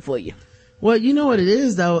ain't voting for you. Well, you know what it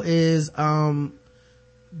is though, is,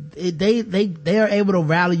 they are able to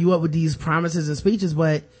rally you up with these promises and speeches,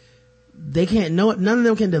 but they can't know it. None of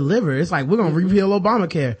them can deliver. It's like, we're going to repeal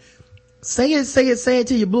Obamacare. Say it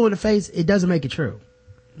till you're blue in the face. It doesn't make it true.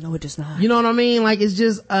 No, it does not. You know what I mean? Like, it's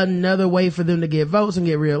just another way for them to get votes and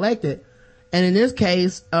get reelected. And in this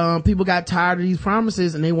case, people got tired of these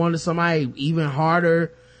promises and they wanted somebody even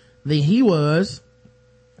harder than he was.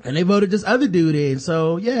 And they voted this other dude in.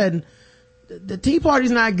 So yeah, and the Tea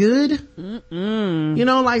Party's not good. You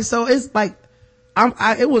know, like, so it's like,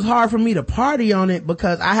 it was hard for me to party on it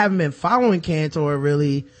because I haven't been following Cantor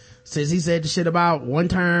really since he said the shit about one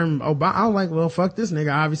term Obama. I was like, well, fuck this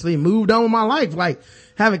nigga. Obviously moved on with my life. Like,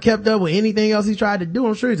 haven't kept up with anything else he tried to do.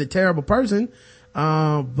 I'm sure he's a terrible person.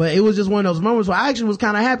 But it was just one of those moments where I actually was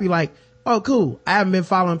kind of happy. Like, oh, cool. I haven't been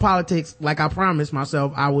following politics like I promised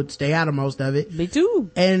myself I would stay out of most of it. Me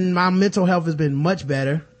too. And my mental health has been much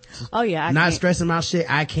better. Oh yeah. Not stressing about shit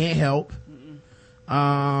I can't help.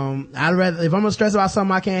 I'd rather, if I'm gonna stress about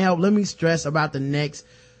something I can't help, let me stress about the next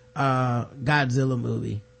Godzilla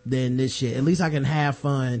movie than this shit. At least I can have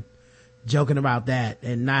fun joking about that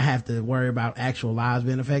and not have to worry about actual lives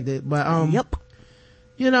being affected. But yep.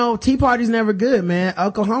 You know, Tea Party's never good, man.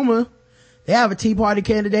 Oklahoma, they have a Tea Party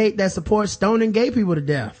candidate that supports stoning gay people to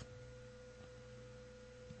death.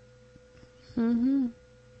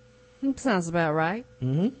 Sounds about right.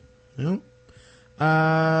 Yep.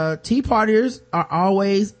 Tea Partiers are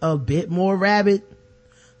always a bit more rabid,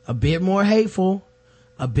 a bit more hateful,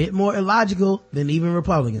 a bit more illogical than even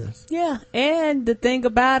Republicans. Yeah, and the thing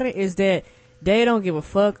about it is that they don't give a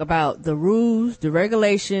fuck about the rules, the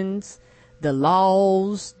regulations, the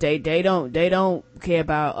laws. They don't care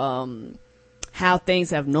about how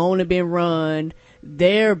things have normally been run.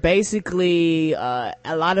 They're basically a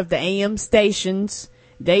lot of the AM stations.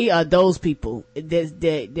 They are those people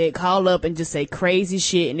that call up and just say crazy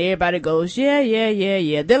shit and everybody goes, yeah.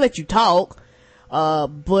 They'll let you talk,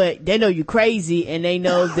 but they know you crazy and they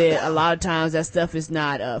know that a lot of times that stuff is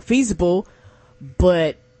not, feasible.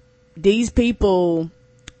 But these people,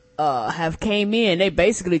 have came in, they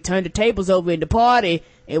basically turned the tables over in the party.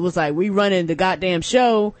 It was like, we running the goddamn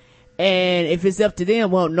show. And if it's up to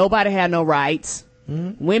them, well, nobody had no rights.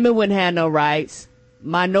 Women wouldn't have no rights.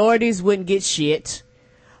 Minorities wouldn't get shit.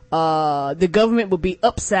 The government would be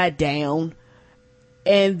upside down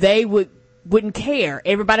and they wouldn't care.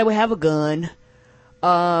 Everybody would have a gun.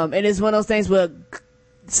 And it's one of those things where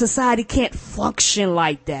society can't function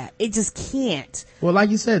like that. It just can't. Well, like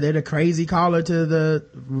you said, they're the crazy caller to the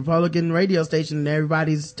Republican radio station in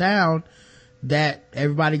everybody's town that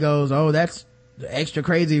everybody goes, oh, that's the extra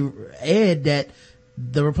crazy Ed that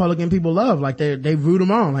the Republican people love. Like they root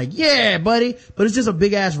them on, like, yeah, buddy. But it's just a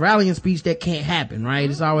big ass rallying speech that can't happen, right?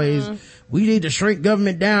 It's always, we need to shrink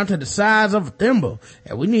government down to the size of a thimble,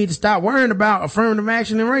 and we need to stop worrying about affirmative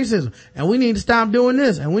action and racism, and we need to stop doing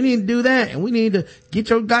this, and we need to do that, and we need to get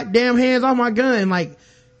your goddamn hands off my gun. And like,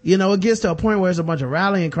 you know, it gets to a point where it's a bunch of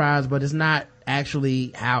rallying cries, but it's not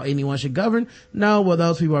actually how anyone should govern. No, well,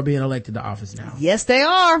 those people are being elected to office now. Yes, they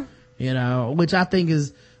are. You know, which I think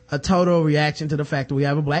is a total reaction to the fact that we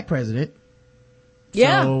have a black president.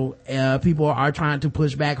 Yeah. So, people are trying to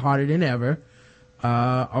push back harder than ever,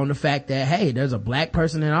 on the fact that, hey, there's a black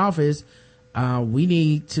person in office. We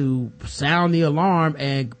need to sound the alarm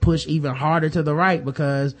and push even harder to the right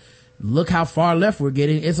because look how far left we're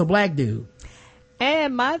getting. It's a black dude.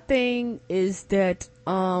 And my thing is that,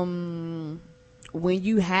 when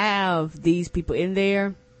you have these people in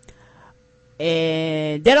there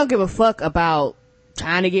and they don't give a fuck about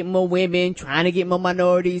trying to get more women, trying to get more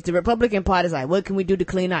minorities. The Republican Party is like, what can we do to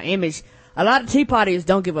clean our image? A lot of Tea Partiers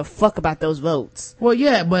don't give a fuck about those votes. Well,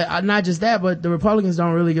 yeah, but not just that, but the Republicans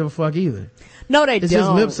don't really give a fuck either. No, they don't. It's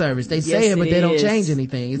just lip service. They say it, but they don't change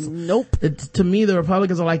anything. Nope. To me, the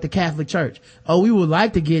Republicans are like the Catholic Church. Oh, we would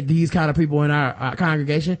like to get these kind of people in our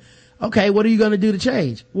congregation. Okay, what are you going to do to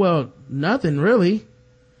change? Well, nothing really.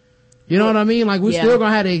 You know what I mean? Like, we're still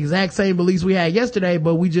gonna have the exact same beliefs we had yesterday,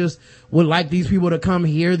 but we just would like these people to come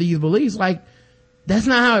hear these beliefs. Like, that's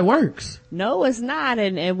not how it works. No, it's not.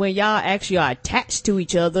 And when y'all actually are attached to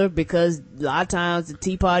each other, because a lot of times the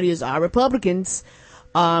Tea Partiers are Republicans,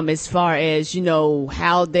 as far as, you know,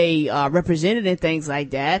 how they are represented and things like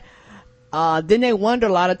that. then they wonder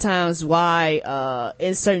a lot of times why,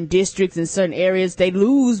 in certain districts, in certain areas, they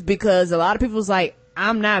lose because a lot of people's like,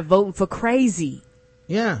 I'm not voting for crazy.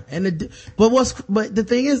 Yeah. But the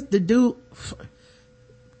thing is,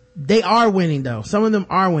 they are winning though. Some of them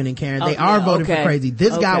are winning, Karen. They are voting for crazy.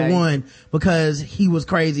 This guy won because he was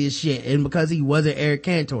crazy as shit and because he wasn't Eric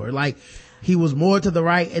Cantor. Like, he was more to the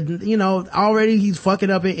right, and already he's fucking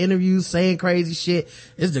up in interviews saying crazy shit.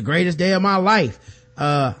 It's the greatest day of my life.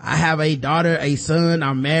 I have a daughter, a son,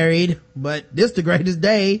 I'm married, but this the greatest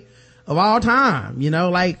day of all time.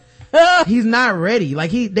 Like, he's not ready. Like,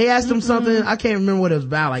 they asked him something, I can't remember what it was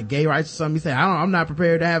about, like gay rights or something. He said, I'm not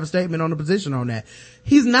prepared to have a statement on the position on that.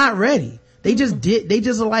 He's not ready. They just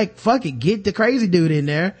are like, fuck it, get the crazy dude in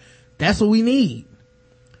there. That's what we need.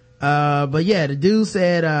 But yeah, the dude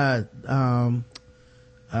said,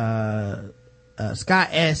 Scott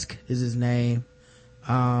Esk is his name,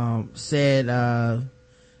 said, I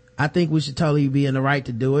think we should totally be in the right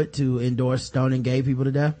to do it, to endorse stoning gay people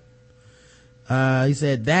to death. He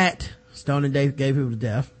said that stoning gay people to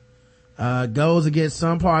death, goes against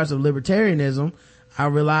some parts of libertarianism. I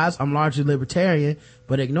realize I'm largely libertarian,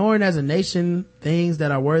 but ignoring as a nation things that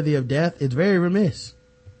are worthy of death is very remiss.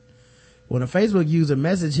 When a Facebook user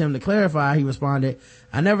messaged him to clarify, he responded,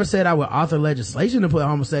 I never said I would author legislation to put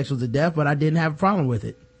homosexuals to death, but I didn't have a problem with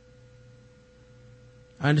it.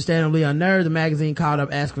 Understandably unnerved, the magazine called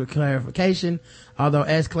up Esk for clarification. Although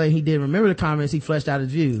Esk claimed he didn't remember the comments, he fleshed out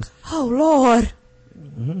his views. Oh, Lord.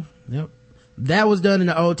 Mm-hmm. Yep. That was done in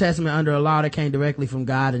the Old Testament under a law that came directly from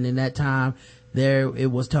God, and in that time, it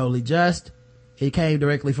was totally just. It came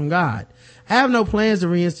directly from God. I have no plans to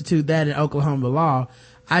reinstitute that in Oklahoma law.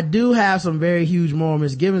 I do have some very huge moral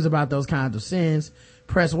misgivings about those kinds of sins.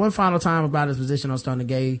 Press one final time about his position on stoning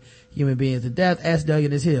gay human beings to death. Ask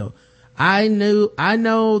Duggan his Hill. I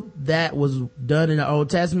know that was done in the Old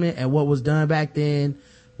Testament, and what was done back then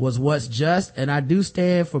was what's just, and I do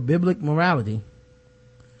stand for biblical morality.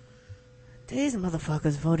 These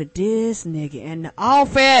motherfuckers voted this nigga in the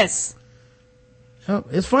office.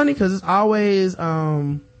 It's funny because it's always,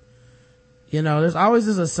 there's always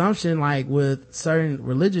this assumption, like with certain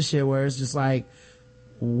religious shit, where it's just like,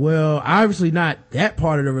 well, obviously not that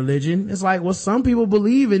part of the religion. It's like, well, some people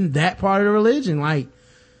believe in that part of the religion. Like,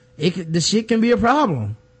 the shit can be a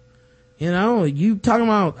problem. You talking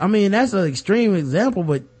about, that's an extreme example,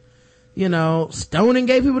 but, stoning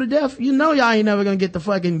gay people to death, y'all ain't never gonna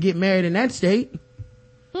get married in that state.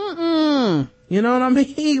 You know what I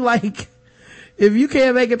mean? Like, if you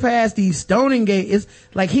can't make it past these stoning gay, it's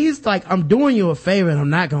like, he's like, I'm doing you a favor and I'm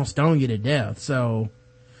not gonna stone you to death. So,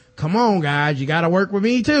 come on guys, you gotta work with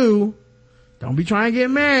me too. Don't be trying to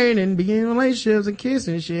get married and be in relationships and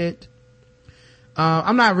kissing and shit.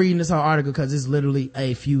 I'm not reading this whole article because it's literally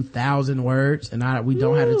a few thousand words and we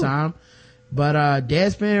don't have the time. But,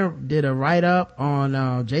 Deadspin did a write-up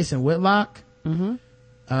on, Jason Whitlock,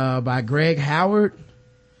 by Greg Howard,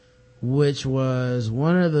 which was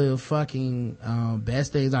one of the fucking,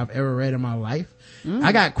 best things I've ever read in my life.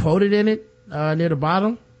 I got quoted in it, near the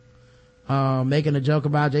bottom, making a joke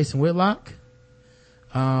about Jason Whitlock.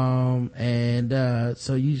 So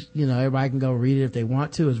everybody can go read it if they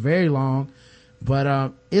want to. It's very long.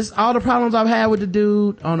 But, it's all the problems I've had with the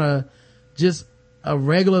dude on just a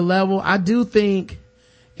regular level. I do think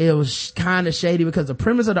it was kind of shady because the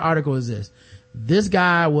premise of the article is this. This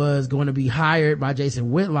guy was going to be hired by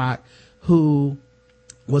Jason Whitlock, who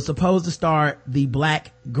was supposed to start the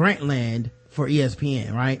Black Grantland for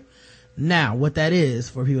ESPN, right? Now, what that is,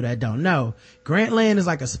 for people that don't know, Grantland is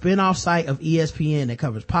like a spin-off site of ESPN that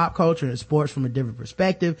covers pop culture and sports from a different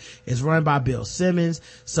perspective. It's run by Bill Simmons.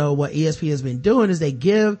 So what ESPN has been doing is they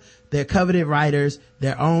give their coveted writers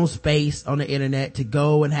their own space on the internet to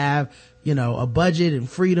go and have, a budget and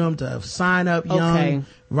freedom to sign up young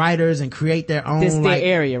writers and create their own. This their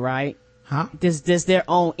area, right? Huh? This their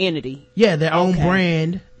own entity. Yeah, their own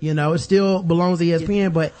brand. It still belongs to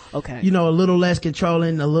ESPN, but, a little less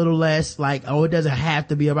controlling, a little less like, it doesn't have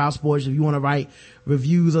to be about sports. If you want to write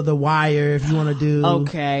reviews of The Wire, if you want to do.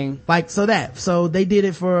 So they did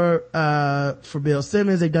it for Bill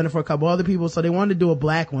Simmons. They've done it for a couple other people. So they wanted to do a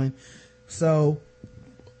black one. So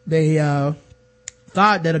they,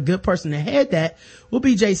 thought that a good person to head that would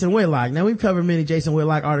be Jason Whitlock. Now, we've covered many Jason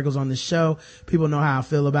Whitlock articles on this show. People know how I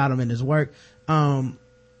feel about him and his work.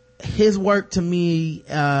 His work to me,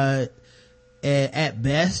 at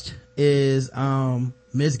best is,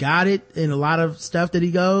 misguided in a lot of stuff that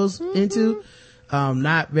he goes into.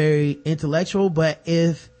 Not very intellectual, but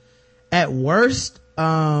if at worst,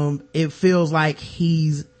 it feels like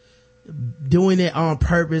he's doing it on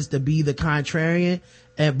purpose to be the contrarian.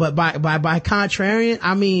 But by contrarian,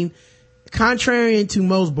 I mean contrarian to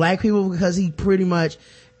most black people, because he pretty much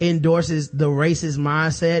endorses the racist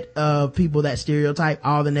mindset of people that stereotype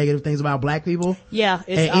all the negative things about black people. Yeah.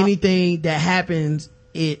 And anything that happens,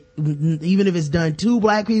 even if it's done to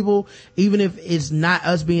black people, even if it's not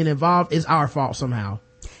us being involved, it's our fault somehow.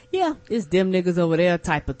 Yeah, it's them niggas over there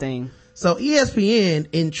type of thing. So ESPN,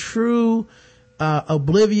 in true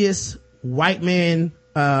oblivious white man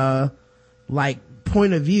like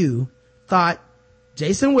point of view, thought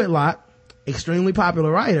Jason Whitlock, extremely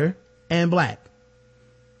popular writer, and black.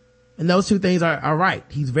 And those two things are right.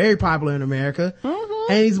 He's very popular in America,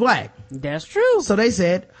 and he's black. That's true. So they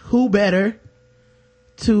said, who better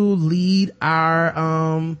to lead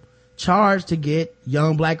our charge to get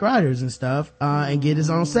young black writers and stuff, and get his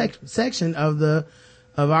own section of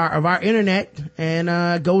our internet,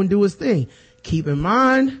 and go and do his thing. Keep in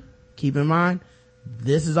mind,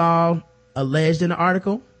 this is all alleged in the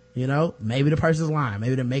article. You know, maybe the person's lying,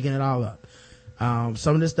 maybe they're making it all up.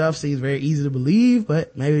 Some of this stuff seems very easy to believe,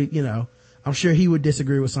 but maybe, you know, I'm sure he would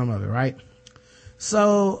disagree with some of it, right?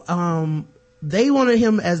 So, they wanted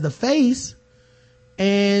him as the face,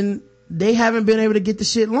 and they haven't been able to get the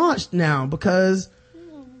shit launched now because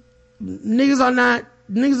niggas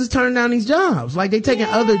is turning down these jobs. Like, they taking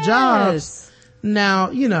other jobs. Now,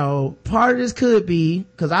 you know, part of this could be,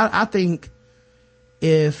 cause I think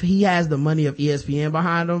if he has the money of ESPN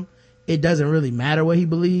behind him, it doesn't really matter what he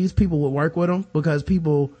believes. People would work with him because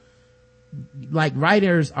people, like,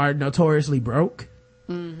 writers are notoriously broke.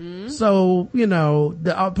 So, you know,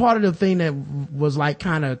 the part of the thing that was like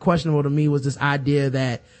kind of questionable to me was this idea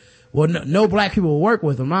that, well, no black people will work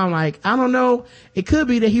with him. I'm like, I don't know. It could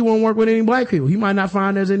be that he won't work with any black people. He might not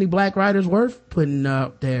find there's any black writers worth putting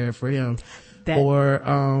up there for him.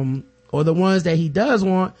 Or the ones that he does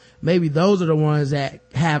want, maybe those are the ones that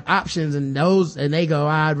have options, and they go,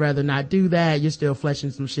 I'd rather not do that. You're still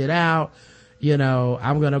fleshing some shit out. You know,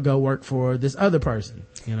 I'm going to go work for this other person,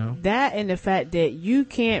 you know. That, and the fact that you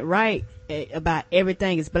can't write about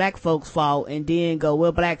everything is black folks' fault and then go,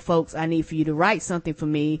 well, black folks, I need for you to write something for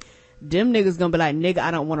me. Them niggas gonna be like, nigga,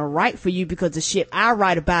 I don't want to write for you because the shit I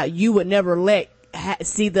write about you would never let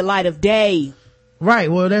see the light of day.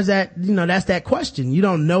 Right. Well, there's that, you know, that's that question. You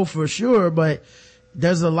don't know for sure, but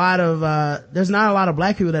there's not a lot of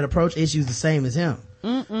black people that approach issues the same as him.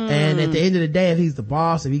 And at the end of the day, if he's the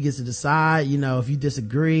boss, if he gets to decide, you know, if you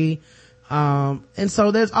disagree. And so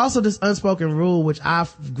there's also this unspoken rule, which I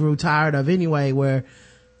grew tired of anyway, where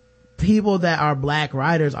people that are black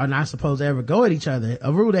writers are not supposed to ever go at each other.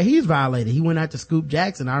 A rule that he's violated. He went out to Scoop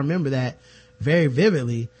Jackson. I remember that very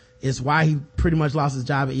vividly. It's why he pretty much lost his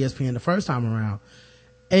job at ESPN the first time around.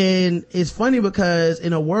 And it's funny because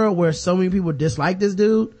in a world where so many people dislike this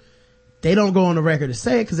dude, they don't go on the record to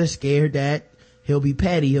say it because they're scared that he'll be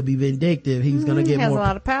petty, he'll be vindictive, he's gonna get more. He has a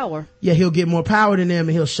lot of power. Yeah, he'll get more power than them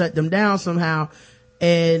and he'll shut them down somehow.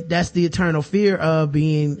 And that's the eternal fear of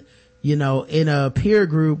being, you know, in a peer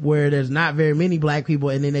group where there's not very many black people,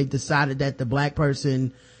 and then they've decided that the black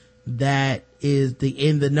person that is the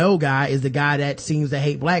in the know guy is the guy that seems to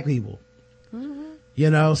hate black people. You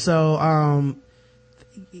know, so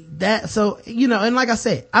you know, and like I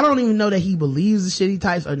said, I don't even know that he believes the shit he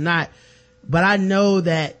types or not, but I know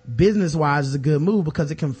that business wise is a good move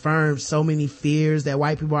because it confirms so many fears that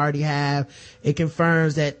white people already have. It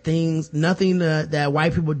confirms that nothing that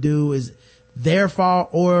white people do is their fault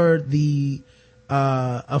or the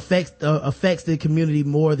affects the community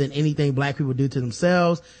more than anything black people do to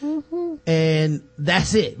themselves. And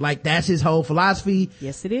that's it. Like, that's his whole philosophy.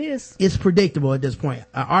 Yes, it is. It's predictable at this point.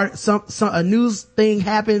 A news thing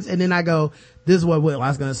happens, and then I go, this is what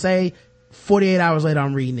Whitlock's gonna say. 48 hours later,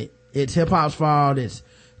 I'm reading it. It's hip hop's fault. It's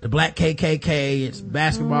the black KKK. It's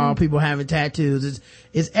basketball. People having tattoos.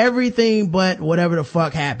 It's everything but whatever the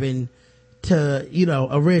fuck happened to, you know,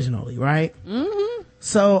 originally, right?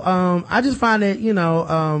 So, I just find it, you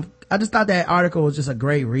know, I just thought that article was just a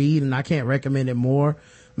great read, and I can't recommend it more.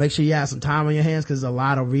 Make sure you have some time on your hands because it's a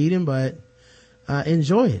lot of reading, but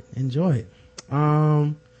enjoy it.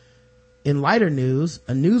 In lighter news,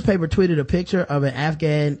 a newspaper tweeted a picture of an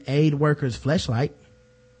Afghan aid worker's fleshlight.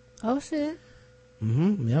 Oh shit.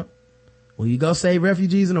 Yep. When you go save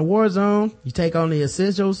refugees in a war zone, you take on the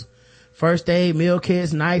essentials: first aid, meal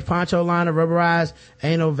kits, knife, poncho liner, rubberized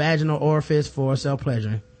anal vaginal orifice for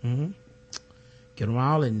self-pleasuring. Get them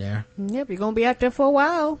all in there. Yep, you're gonna be out there for a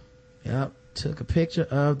while. Yep. Took a picture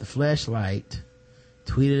of the fleshlight,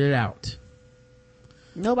 tweeted it out.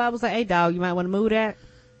 Nobody was like, hey dog, you might want to move that.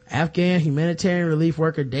 Afghan humanitarian relief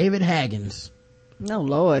worker David Haggins. No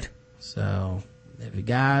Lord. So if you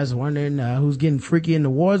guys wondering who's getting freaky in the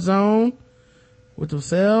war zone with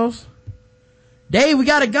themselves, Dave, we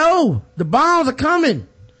gotta go. The bombs are coming.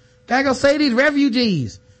 Gotta go save these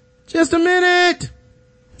refugees. Just a minute.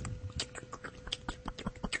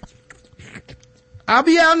 I'll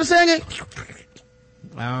be out in a second.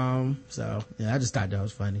 So yeah, I just thought that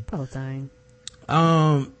was funny. Oh, dang.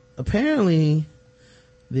 Apparently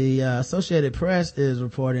the Associated Press is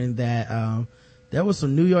reporting that there was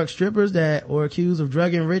some New York strippers that were accused of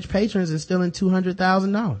drugging rich patrons and stealing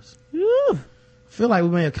 $200,000. I feel like we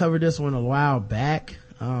may have covered this one a while back,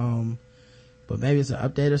 but maybe it's an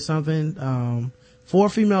update or something. 4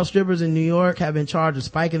 female strippers in New York have been charged with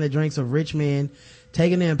spiking the drinks of rich men,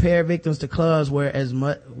 taking the impaired victims to clubs where as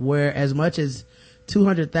much as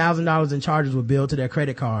 $200,000 in charges were billed to their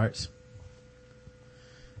credit cards.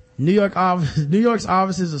 New York's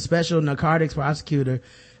offices of special narcotics prosecutor,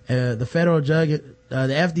 the federal drug, the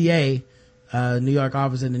FDA, New York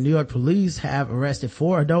office, and the New York police have arrested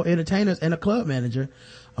 4 adult entertainers and a club manager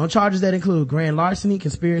on charges that include grand larceny,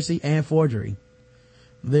 conspiracy, and forgery.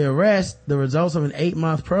 The arrest, the results of an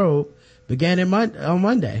 8-month probe, began on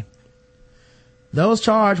Monday. Those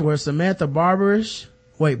charged were Samantha Barbash,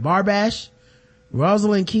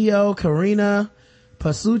 Rosalind Keogh, Karina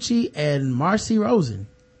Pasucci, and Marcy Rosen.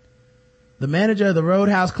 The manager of the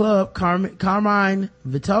Roadhouse Club, Carmine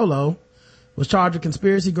Vitolo, was charged with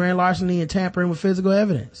conspiracy, grand larceny, and tampering with physical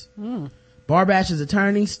evidence. Barbash's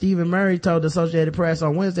attorney, Stephen Murray, told the Associated Press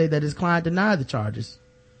on Wednesday that his client denied the charges.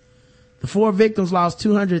 The 4 victims lost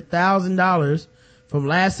 $200,000 from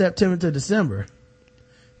last September to December.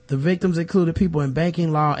 The victims included people in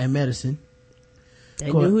banking, law, and medicine.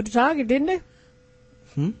 They knew who to target, didn't they?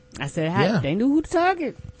 I said, Yeah. They knew who to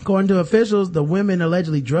target. According to officials, the women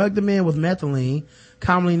allegedly drugged the men with methylene,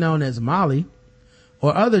 commonly known as Molly,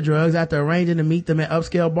 or other drugs after arranging to meet them at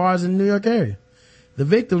upscale bars in the New York area. The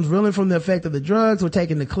victims, reeling from the effect of the drugs, were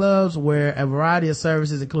taken to clubs where a variety of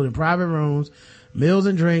services, including private rooms, meals,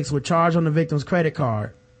 and drinks, were charged on the victim's credit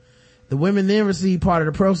card. The women then received part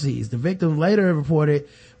of the proceeds. The victims later reported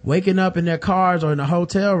waking up in their cars or in a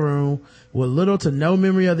hotel room with little to no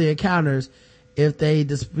memory of the encounters. If they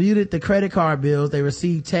disputed the credit card bills, they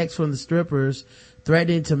received texts from the strippers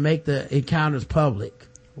threatening to make the encounters public.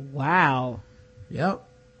 Wow. Yep.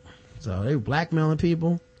 So they were blackmailing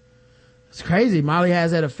people. It's crazy. Molly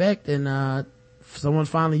has that effect, and someone's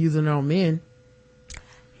finally using it on men.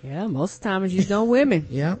 Yeah, most of the time it's used on women.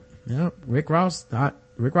 Yep. Rick Ross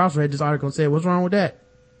read this article and said, what's wrong with that?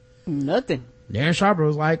 Nothing. Darren Sharper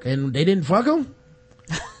was like, and they didn't fuck him?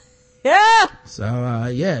 Yeah. So,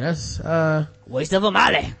 yeah, that's, waste of a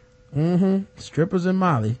Molly. Strippers and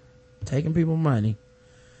Molly. Taking people money.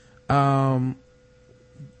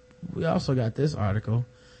 We also got this article.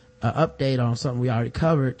 An update on something we already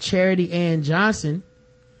covered. Charity Ann Johnson,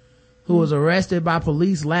 who was arrested by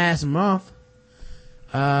police last month,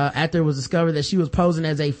 after it was discovered that she was posing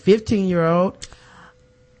as a 15-year-old.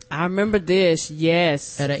 I remember this,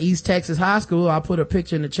 yes. At an East Texas high school. I'll put a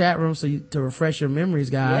picture in the chat room to refresh your memories,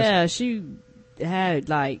 guys. Yeah, she had,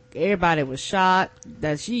 like, everybody was shocked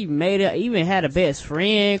that she made it, even had a best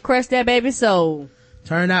friend, crushed that baby soul.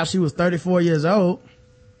 Turned out she was 34 years old.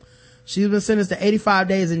 She's been sentenced to 85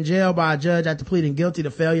 days in jail by a judge after pleading guilty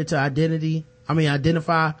to failure to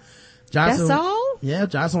identify. Johnson, that's all? Yeah,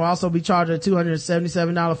 Johnson will also be charged with a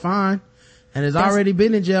 $277 fine and has already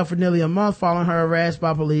been in jail for nearly a month following her arrest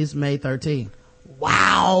by police May 13th.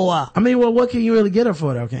 Wow. I mean, well, what can you really get her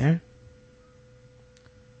for though, Karen?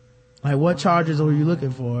 Like, what charges were you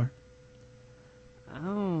looking for? I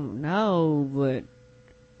don't know, but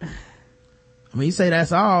I mean, you say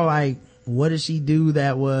that's all, like, what did she do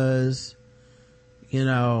that was,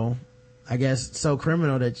 I guess so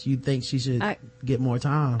criminal that you think she should get more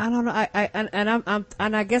time? I don't know.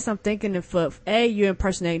 I guess I'm thinking that for you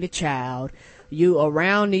impersonating a child, you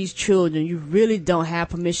around these children, you really don't have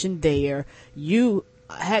permission there. You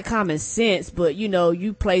had common sense, but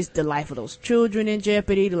you placed the life of those children in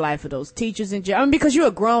jeopardy, the life of those teachers in jeopardy. I mean, because you're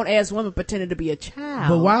a grown ass woman pretending to be a child.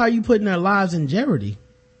 But why are you putting their lives in jeopardy?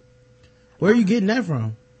 Where are you getting that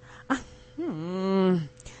from?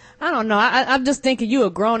 I don't know. I'm just thinking you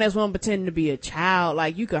a grown ass woman pretending to be a child.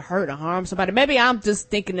 Like, you could hurt or harm somebody. Maybe I'm just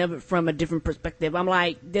thinking of it from a different perspective. I'm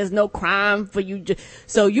like, there's no crime for you.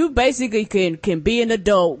 So you basically can be an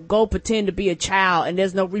adult, go pretend to be a child, and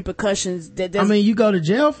there's no repercussions. I mean, you go to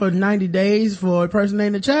jail for 90 days for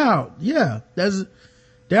impersonating a child. Yeah, there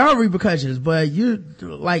are repercussions, but you,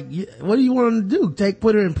 like, what do you want them to do?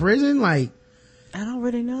 Put her in prison? Like, I don't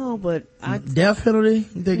really know, but death penalty?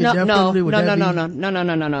 You think a death penalty would that be?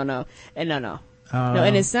 No.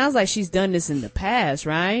 And it sounds like she's done this in the past,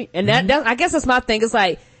 right? And that I guess that's my thing. It's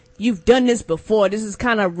like, you've done this before. This is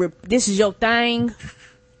kind of, this is your thing.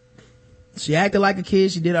 She acted like a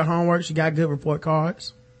kid. She did her homework. She got good report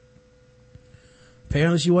cards.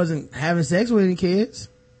 Apparently she wasn't having sex with any kids.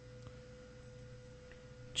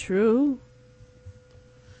 True.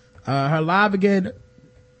 Her lie began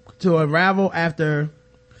to unravel after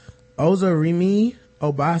Ozurimi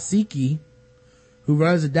Obaseki, who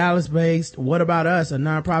runs the Dallas-based What About Us, a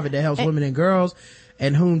nonprofit that helps women and girls,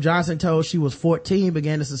 and whom Johnson told she was 14,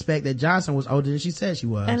 began to suspect that Johnson was older than she said she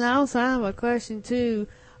was. And I also have a question too.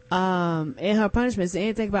 In her punishments,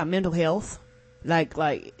 anything about mental health?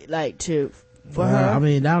 For her? I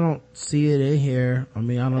mean, I don't see it in here. I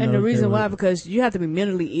mean, I don't know. And the reason why, because you have to be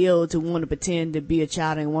mentally ill to want to pretend to be a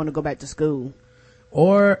child and want to go back to school.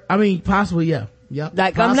 Or, I mean, possibly, yeah. Yep.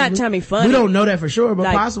 Like, possibly. I'm not trying to be funny. We don't know that for sure, but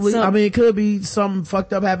like, possibly. I mean, it could be something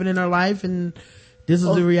fucked up happened in her life and this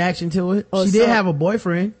is the reaction to it. She did have a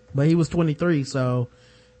boyfriend, but he was 23, so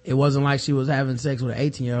it wasn't like she was having sex with an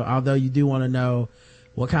 18-year-old, although you do want to know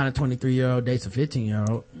what kind of 23-year-old dates a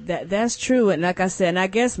 15-year-old. That's true. And like I said, and I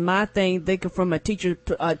guess my thing, thinking from a teacher,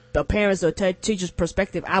 a parent's or teacher's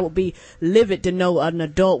perspective, I would be livid to know an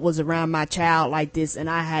adult was around my child like this and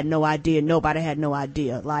I had no idea. Nobody had no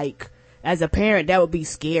idea. Like, as a parent, that would be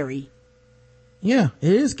scary. Yeah,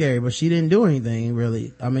 it is scary, but she didn't do anything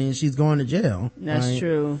really. I mean, she's going to jail. That's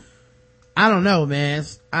true. I don't know, man.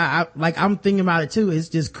 I'm thinking about it too. It's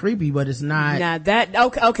just creepy, but it's not. Nah,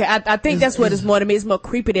 okay. I think that's what it's more to me. It's more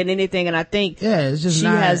creepy than anything. And I think it's just she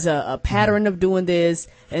has a pattern of doing this.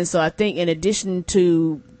 And so I think in addition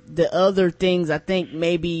to the other things, I think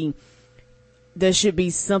maybe there should be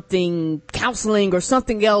something, counseling or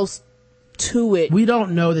something else to it. We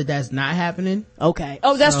don't know that that's not happening. Okay.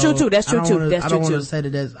 Oh, that's true too. That's true too. I don't want to say that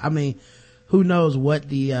that's, I mean, who knows what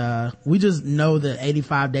we just know the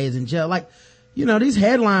 85 days in jail. Like, you know, these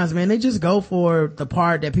headlines, man, they just go for the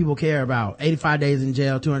part that people care about. 85 days in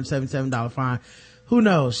jail, $277 fine. Who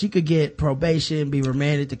knows? She could get probation, be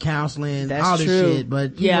remanded to counseling, that's all this true. shit,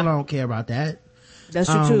 but people don't care about that. That's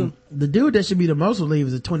true too. The dude that should be the most relieved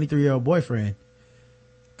is a 23-year-old boyfriend.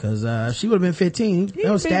 Cause, she would have been 15.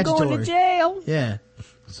 That was statutory. Going to jail. Yeah.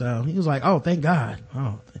 So he was like, oh, thank God.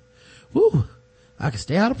 Woo. I can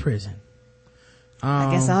stay out of prison.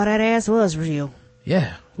 I guess all that ass was real.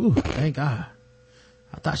 Yeah. Ooh, thank God.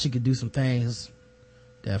 I thought she could do some things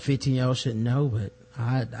that a 15-year-old shouldn't know, but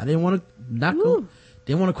I didn't want to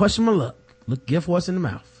didn't want to question my luck. Look gift horse in the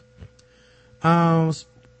mouth.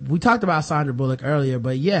 We talked about Sandra Bullock earlier,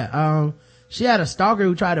 but yeah, she had a stalker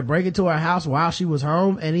who tried to break into her house while she was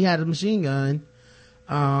home, and he had a machine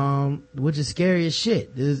gun, which is scary as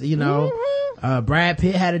shit. You know, Brad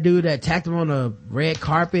Pitt had a dude that attacked him on the red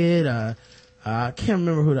carpet. I can't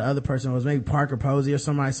remember who the other person was, maybe Parker Posey or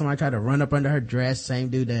somebody tried to run up under her dress, same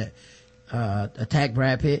dude that attacked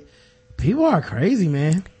Brad Pitt. People are crazy,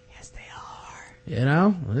 man. Yes, they are. You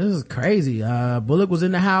know, this is crazy. Bullock was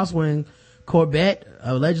in the house when Corbett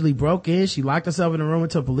allegedly broke in. She locked herself in the room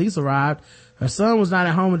until police arrived. Her son was not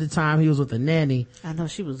at home at the time. He was with a nanny. I know,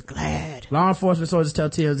 she was glad. Law enforcement sources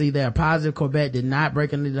tell TMZ they are positive Corbett did not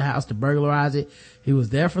break into the house to burglarize it. He was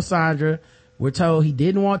there for Sandra. We're told he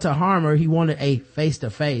didn't want to harm her. He wanted a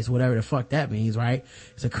face-to-face, whatever the fuck that means, right?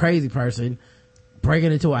 It's a crazy person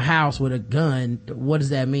breaking into a house with a gun. What does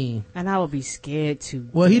that mean? And I would be scared too.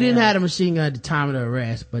 Well, he didn't have a machine gun at the time of the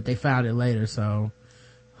arrest, but they found it later, so.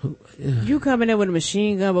 You coming in with a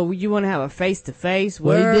machine gun, but you want to have a face-to-face?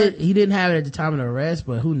 Well, he didn't have it at the time of the arrest,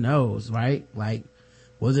 but who knows, right? Like,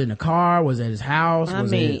 was it in the car? Was it at his house?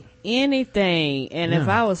 Anything. And if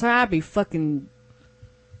I was her, I'd be fucking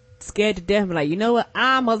scared to death. I'm like, you know what?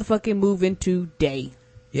 I'm motherfucking moving today.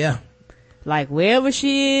 Yeah. Like, wherever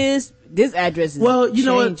she is, this address is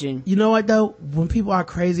changing. You know what though? When people are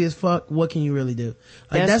crazy as fuck, what can you really do?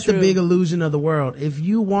 Like, that's the big illusion of the world. If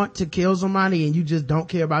you want to kill somebody and you just don't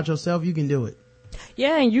care about yourself, you can do it.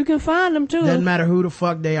 Yeah, and you can find them too. Doesn't matter who the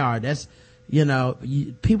fuck they are. That's, you know,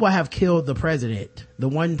 people have killed the president. The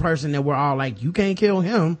one person that we're all like, you can't kill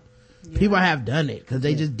him. Yeah. People have done it because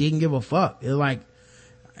they just didn't give a fuck. It's like,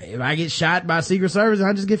 if I get shot by Secret Service,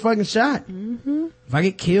 I just get fucking shot. Mm-hmm. If I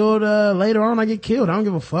get killed later on, I get killed. I don't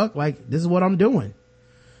give a fuck. Like, this is what I'm doing.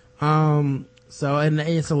 So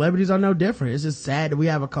and celebrities are no different. It's just sad that we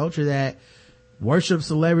have a culture that worships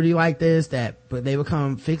celebrity like this, but they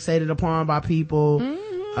become fixated upon by people.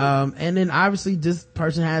 Mm-hmm. And then obviously this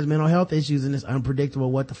person has mental health issues and it's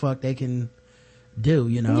unpredictable what the fuck they can do,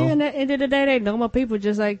 you know. Yeah, and at the end of the day, they normal people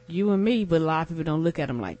just like you and me, but a lot of people don't look at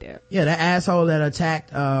them like that. Yeah, that asshole that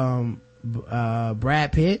attacked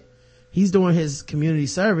Brad Pitt, he's doing his community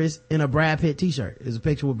service in a Brad Pitt t-shirt. There's a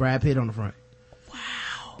picture with Brad Pitt on the front.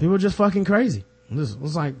 Wow. People are just fucking crazy. It's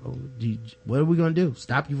like, what are we gonna do?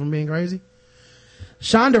 Stop you from being crazy?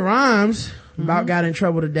 Shonda Rhimes about got in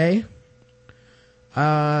trouble today.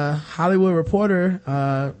 Hollywood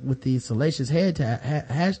Reporter, with the salacious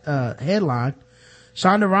headline,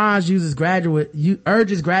 Shonda Rhimes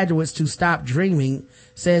urges graduates to stop dreaming,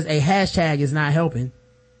 says a hashtag is not helping.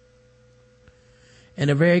 In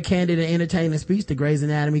a very candid and entertaining speech, the Grey's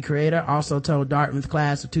Anatomy creator also told Dartmouth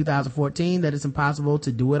class of 2014 that it's impossible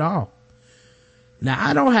to do it all. Now,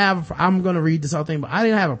 I'm gonna read this whole thing, but I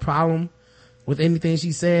didn't have a problem with anything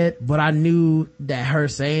she said, but I knew that her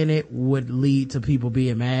saying it would lead to people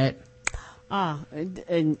being mad.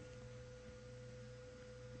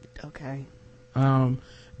 Okay.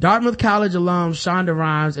 Dartmouth College alum Shonda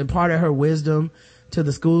Rhimes imparted her wisdom to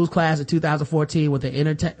the school's class of 2014 with an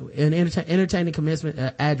entertaining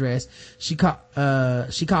commencement address. She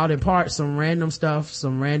called in part some random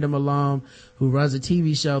alum who runs a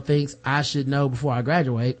TV show thinks I should know before I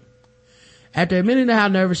graduate. After admitting to how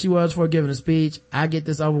nervous she was before giving a speech, I get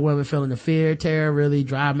this overwhelming feeling of fear, terror, really,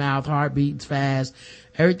 dry mouth, heart beats fast.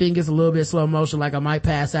 Everything gets a little bit slow motion, like I might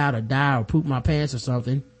pass out or die or poop my pants or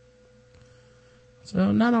something.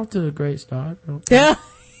 So, not off to a great start. Yeah.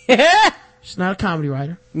 She's not a comedy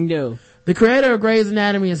writer. No. The creator of Grey's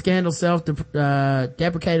Anatomy and Scandal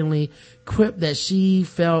self-deprecatingly quipped that she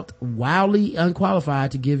felt wildly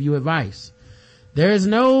unqualified to give you advice. There is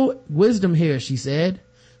no wisdom here, she said.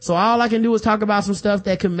 So all I can do is talk about some stuff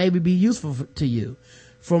that could maybe be useful to you.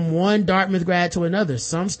 From one Dartmouth grad to another.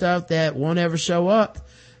 Some stuff that won't ever show up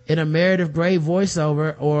in a Meredith Grey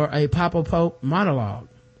voiceover or a Papa Pope monologue.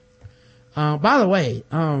 By the way,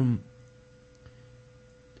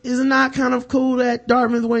 isn't that kind of cool that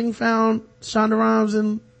Dartmouth went and found Shonda Rhimes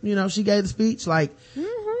and, she gave the speech? Like,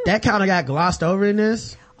 that kind of got glossed over in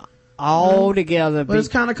this. All together. But it's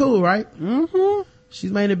kind of cool, right? She's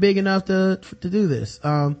made it big enough to do this.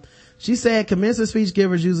 She said commencement speech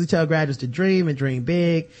givers usually tell graduates to dream and dream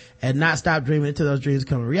big and not stop dreaming until those dreams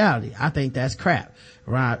become a reality. I think that's crap.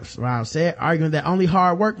 Rhimes said, arguing that only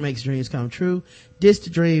hard work makes dreams come true. Ditch the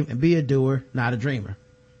dream and be a doer, not a dreamer.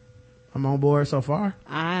 I'm on board so far.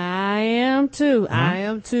 I am too.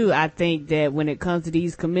 I think that when it comes to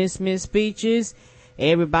these commencement speeches,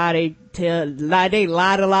 everybody they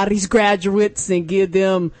lie to a lot of these graduates and give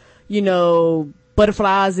them,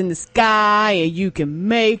 butterflies in the sky and you can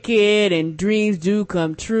make it and dreams do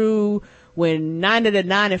come true, when 90 to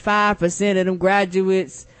 95% of them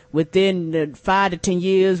graduates within the 5 to 10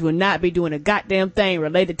 years will not be doing a goddamn thing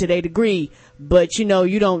related to their degree. But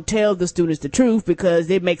you don't tell the students the truth because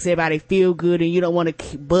it makes everybody feel good and you don't want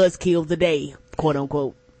to buzzkill the day, quote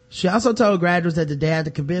unquote. She also told graduates that the day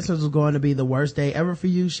after commencement was going to be the worst day ever for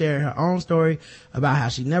you, sharing her own story about how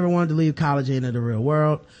she never wanted to leave college and enter the real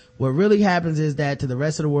world. What really happens is that to the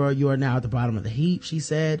rest of the world, you are now at the bottom of the heap, she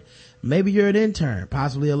said. Maybe you're an intern,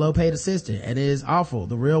 possibly a low-paid assistant, and it is awful.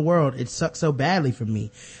 The real world, it sucks so badly for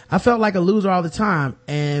me. I felt like a loser all the time,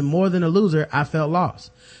 and more than a loser, I felt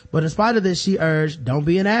lost. But in spite of this, she urged, don't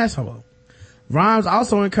be an asshole. Rhimes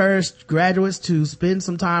also encouraged graduates to spend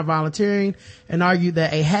some time volunteering and argued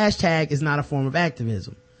that a hashtag is not a form of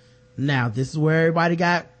activism. Now, this is where everybody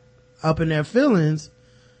got up in their feelings,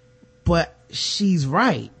 but she's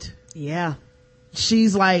right. Yeah.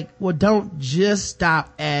 She's like, well, don't just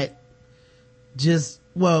stop at a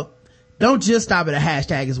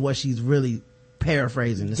hashtag is what she's really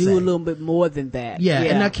paraphrasing to say. Do a little bit more than that. Yeah.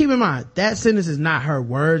 And now keep in mind, that sentence is not her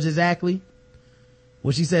words exactly.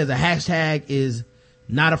 When she says a hashtag is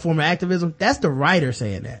not a form of activism, that's the writer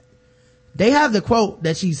saying that. They have the quote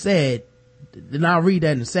that she said, and I'll read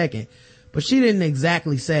that in a second, but she didn't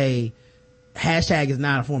exactly say hashtag is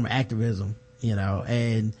not a form of activism,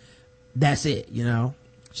 and that's it,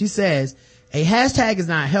 She says, a hashtag is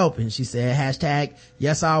not helping, she said. Hashtag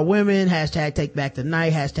yes all women, hashtag take back the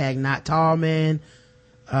night, hashtag not all men,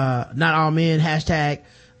 hashtag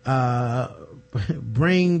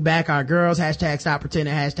bring back our girls, hashtag stop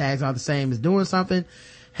pretending hashtags are the same as doing something.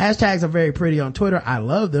 Hashtags are very pretty on Twitter. I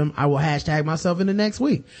love them. I will hashtag myself in the next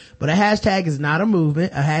week. But a hashtag is not a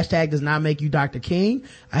movement. A hashtag does not make you Dr. King.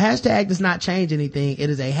 A hashtag does not change anything. It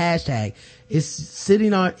is a hashtag.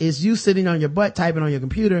 It's you sitting on your butt, typing on your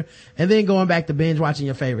computer, and then going back to binge watching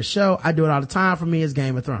your favorite show. I do it all the time. For me, it's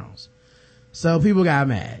Game of Thrones. So people got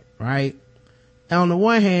mad, right? And on the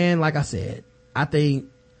one hand, like I said, I think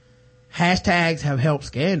hashtags have helped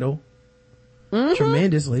Scandal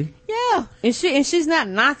tremendously. Yeah. And she's not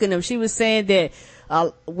knocking them. She was saying that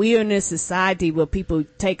we're in a society where people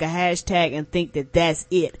take a hashtag and think that that's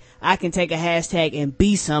it. I can take a hashtag and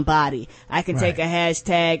be somebody. I can take a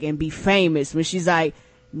hashtag and be famous. When she's like,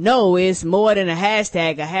 no, it's more than a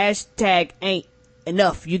hashtag. A hashtag ain't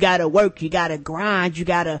enough. You gotta work. You gotta grind. You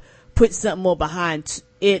gotta put something more behind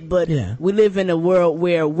it, but we live in a world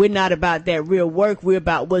where we're not about that real work. We're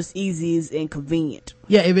about what's easy and convenient.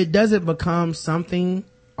 Yeah, if it doesn't become something,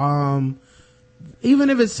 even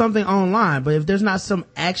if it's something online, but if there's not some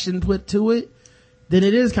action put to it, then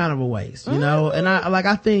it is kind of a waste, you know? And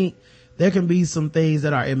I think there can be some things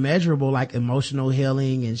that are immeasurable, like emotional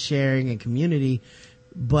healing and sharing and community,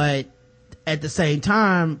 but at the same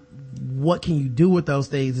time, what can you do with those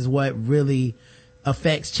things is what really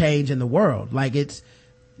affects change in the world. Like, it's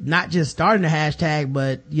not just starting a hashtag,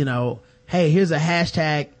 but, you know, hey, here's a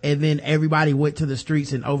hashtag, and then everybody went to the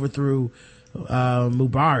streets and overthrew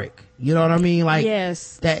Mubarak. You know what I mean? Like,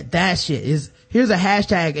 yes, that shit is, here's a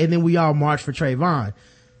hashtag, and then we all march for Trayvon.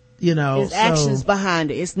 You know, there's actions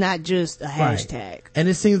behind it. It's not just a hashtag. Right. And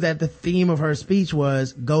it seems that the theme of her speech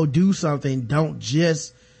was go do something. Don't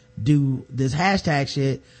just do this hashtag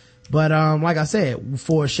shit. But, like I said,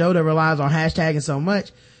 for a show that relies on hashtagging so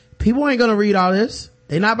much, people ain't gonna read all this.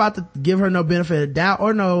 They're not about to give her no benefit of doubt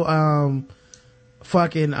or no,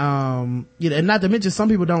 you know, and not to mention some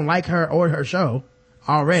people don't like her or her show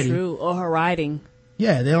already. True. Or her writing.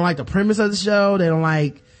 Yeah. They don't like the premise of the show. They don't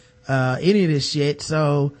like, any of this shit.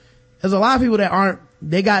 So there's a lot of people that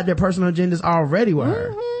they got their personal agendas already with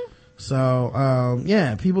her. So,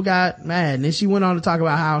 yeah, people got mad. And then she went on to talk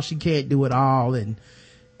about how she can't do it all. And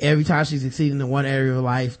every time she's succeeding in one area of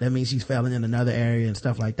life, that means she's failing in another area and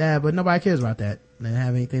stuff like that. But nobody cares about that. They don't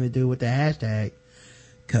have anything to do with that hashtag.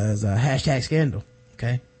 Cause, hashtag scandal.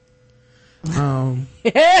 Okay.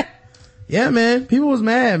 Yeah, man. People was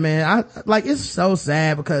mad, man. It's so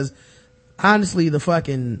sad because honestly, the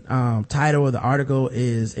fucking, title of the article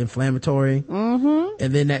is inflammatory. And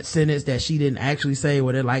then that sentence that she didn't actually say,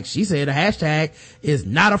 she said a hashtag is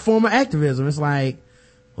not a form of activism. It's like,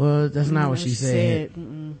 well, that's not what she said.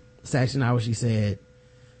 It's actually not what she said.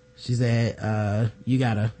 She said, you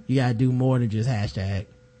gotta do more than just hashtag.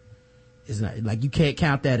 It's not, like, you can't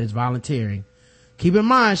count that as volunteering. Keep in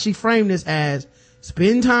mind, she framed this as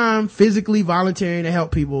spend time physically volunteering to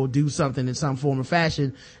help people do something in some form or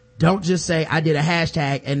fashion. Don't just say, I did a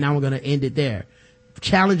hashtag and now we're going to end it there.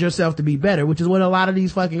 Challenge yourself to be better, which is what a lot of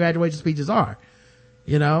these fucking graduation speeches are.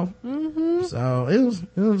 You know? So it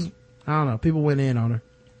was, I don't know, people went in on her.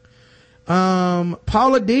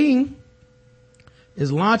 Paula Deen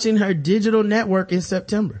is launching her digital network in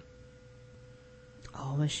September.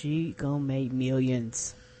 Oh, and she gonna make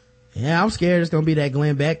millions. Yeah, I'm scared it's gonna be that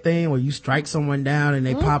Glenn Beck thing where you strike someone down and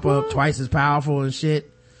they pop up twice as powerful and shit.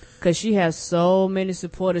 Cause she has so many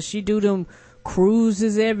supporters. She do them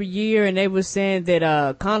cruises every year, and they were saying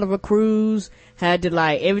that Carnival Cruise had to,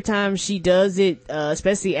 like, every time she does it,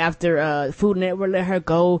 especially after Food Network let her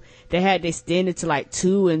go, they had to extend it to like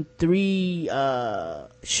 2 and 3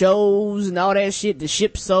 shows and all that shit. The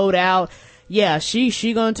ship sold out. Yeah,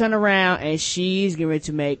 she gonna turn around and she's getting ready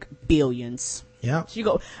to make billions. Yeah. It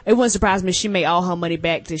wouldn't surprise me if she made all her money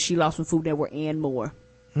back that she lost from Food Network and more.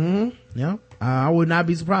 Yeah. I would not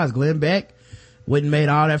be surprised. Glenn Beck wouldn't made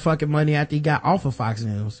all that fucking money after he got off of Fox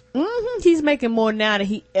News. He's making more now than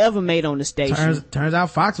he ever made on the station. Turns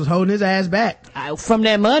out Fox was holding his ass back. From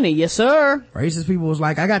that money, yes sir. Racist people was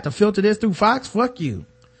like, I got to filter this through Fox? Fuck you.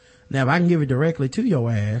 Now if I can give it directly to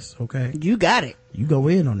your ass, okay? You got it. You go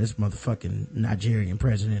in on this motherfucking Nigerian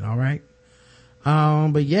president, alright?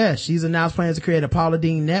 But yeah, she's announced plans to create a Paula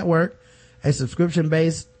Deen network, a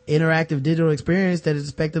subscription-based interactive digital experience that is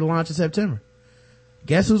expected to launch in September.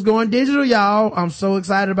 Guess who's going digital, y'all? I'm so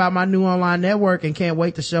excited about my new online network and can't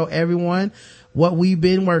wait to show everyone what we've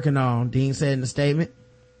been working on, Dean said in a statement.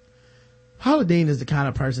 Paula Deen is the kind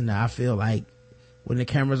of person that I feel like when the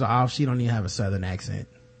cameras are off, she don't even have a southern accent.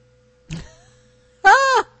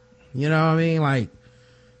 You know what I mean? Like,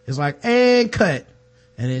 it's like, and cut.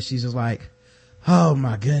 And then she's just like, oh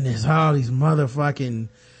my goodness, all these motherfucking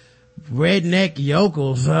redneck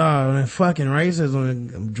yokels, and fucking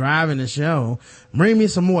racism driving the show. Bring me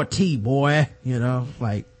some more tea, boy. You know,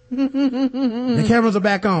 like, the cameras are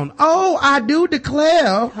back on. Oh, I do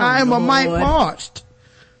declare, I am a mite parched.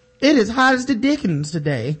 It is hot as the dickens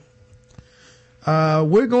today.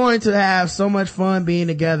 We're going to have so much fun being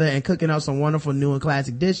together and cooking up some wonderful new and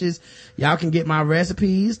classic dishes. Y'all can get my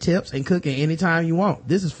recipes, tips, and cooking anytime you want.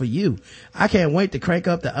 This is for you. I can't wait to crank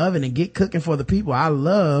up the oven and get cooking for the people I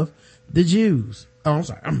love, the Jews. Oh, I'm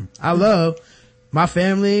sorry. I love my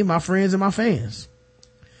family, my friends, and my fans.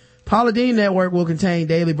 Paula Deen Network will contain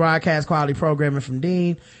daily broadcast quality programming from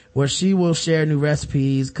Dean, where she will share new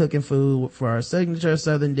recipes, cooking food for her signature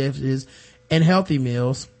Southern dishes, and healthy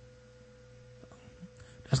meals.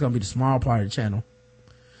 That's gonna be the small part of the channel.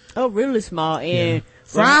 Oh, really small. And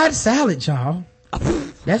fried salad, y'all.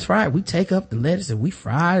 That's right. We take up the lettuce and we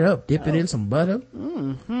fry it up, dip it in some butter.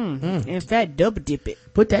 In fact, double dip it.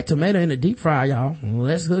 Put that tomato in the deep fry, y'all.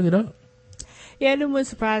 Let's hook it up. Yeah, it wouldn't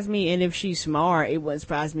surprise me. And if she's smart, it wouldn't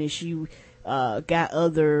surprise me if she got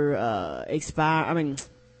other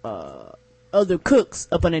other cooks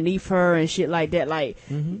up underneath her and shit like that. Like,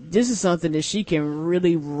 this is something that she can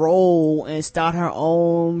really roll and start her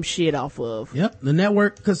own shit off of. Yep, the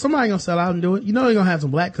network, because somebody gonna sell out and do it. You know they're gonna have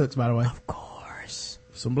some black cooks, by the way. Of course.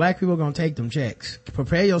 Some black people gonna take them checks.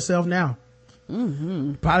 Prepare yourself now.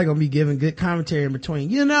 Probably gonna be giving good commentary in between.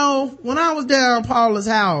 You know, when I was down Paula's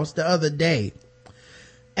house the other day,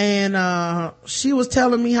 and she was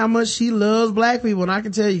telling me how much she loves black people, and I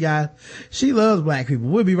can tell you guys, she loves black people.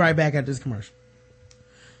 We'll be right back at this commercial.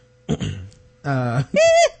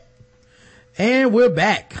 And we're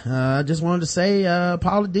back. Just wanted to say,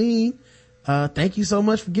 Paula Deen, thank you so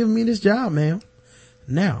much for giving me this job, ma'am.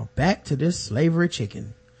 Now back to this slavery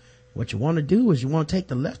chicken. What you want to do is you want to take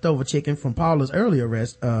the leftover chicken from Paula's earlier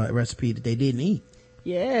recipe that they didn't eat.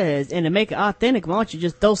 Yes, and to make it authentic, why don't you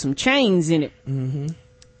just throw some chains in it?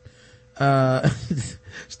 The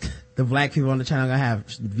black people on the channel gonna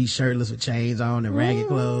be shirtless with chains on and ragged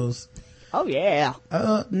clothes. Oh yeah.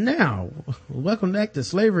 Now, welcome back to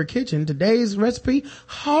Slavery Kitchen. Today's recipe,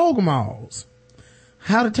 hog maws.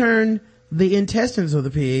 How to turn the intestines of the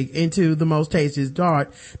pig into the most tastiest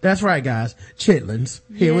dart. That's right, guys. Chitlins.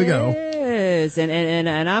 Here we go. Yes, and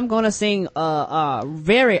I'm gonna sing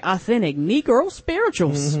very authentic Negro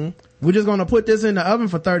spirituals. We're just gonna put this in the oven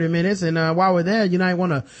for 30 minutes, and while we're there, you might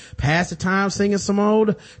want to pass the time singing some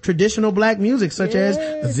old traditional black music, such as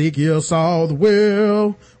Ezekiel saw the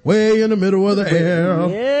wheel way in the middle of the air.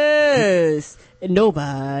 Yes. And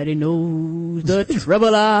nobody knows the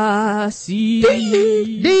trouble I see.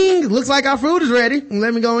 Ding, ding. Looks like our food is ready.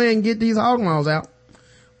 Let me go in and get these hog maws out.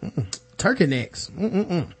 Turkey necks.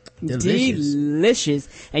 Delicious.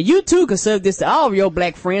 And you too can serve this to all of your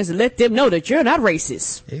black friends and let them know that you're not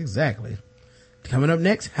racist. Exactly. Coming up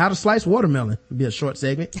next, how to slice watermelon. It'll be a short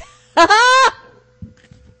segment.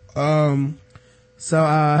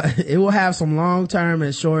 So it will have some long-term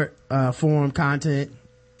and short form content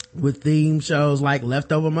with theme shows like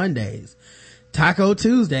Leftover Mondays, Taco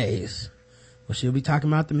Tuesdays, where she'll be talking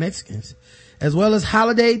about the Mexicans, as well as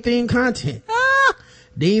holiday themed content.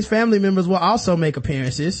 Dean's family members will also make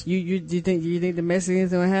appearances. You think the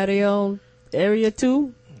Mexicans gonna have their own area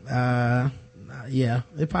too? Yeah,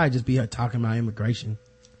 it'd probably just be her talking about immigration.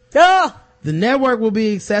 The network will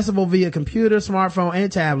be accessible via computer, smartphone,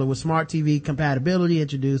 and tablet with smart TV compatibility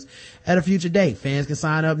introduced at a future date. Fans can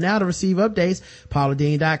sign up now to receive updates.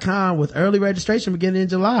 PaulaDeen.com with early registration beginning in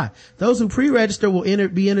July. Those who pre-register will be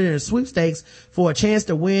entered in a sweepstakes for a chance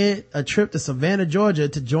to win a trip to Savannah, Georgia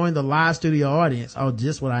to join the live studio audience. Oh,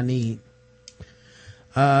 just what I need.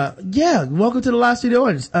 Welcome to the live studio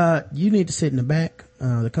audience. You need to sit in the back.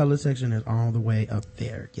 The color section is all the way up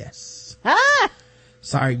there. Yes.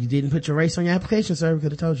 Sorry, you didn't put your race on your application, sir. We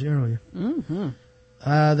could have told you earlier.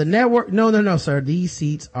 The network, no, sir. These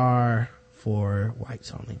seats are for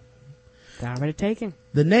whites only. They're already taken.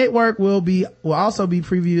 The network will also be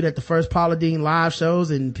previewed at the first Paula Deen live shows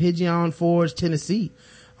in Pigeon Forge, Tennessee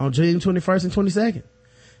on June 21st and 22nd.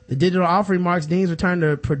 The digital offering marks Dean's return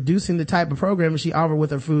to producing the type of programming she offered with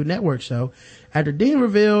her Food Network show. After Dean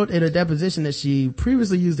revealed in a deposition that she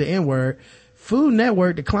previously used the N-word, Food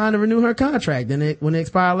Network declined to renew her contract when it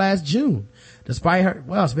expired last June. Despite her,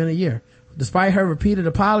 it's been a year. Despite her repeated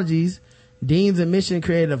apologies, Dean's admission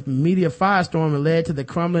created a media firestorm and led to the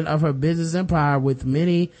crumbling of her business empire, with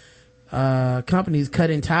many companies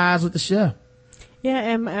cutting ties with the show. Yeah,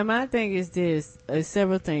 and my thing is this,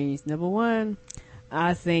 several things. Number one,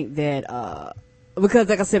 I think that because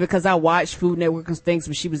like I said, because I watched Food Network and things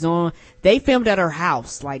when she was on, they filmed at her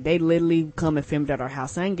house. Like, they literally come and filmed at her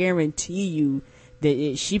house. I can guarantee you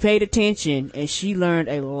that she paid attention and she learned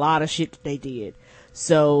a lot of shit that they did.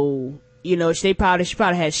 So, you know, she probably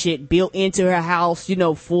had shit built into her house, you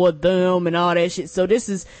know, for them and all that shit. So this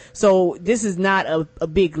is not a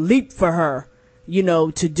big leap for her, you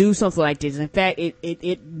know, to do something like this. In fact,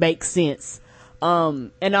 it makes sense.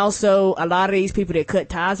 And also, a lot of these people that cut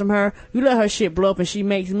ties from her, you let her shit blow up and she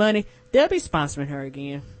makes money, they'll be sponsoring her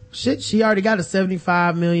again. Shit, she already got a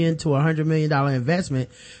 $75 million to $100 million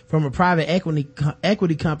investment from a private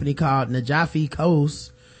equity company called Najafi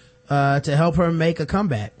Coast, to help her make a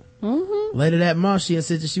comeback. Later that month, she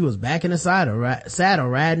insisted she was back in the saddle,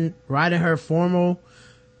 riding her former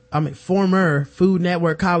Food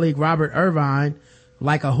Network colleague Robert Irvine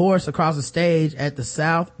like a horse across the stage at the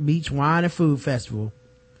South Beach Wine and Food Festival.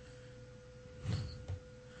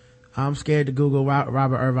 I'm scared to Google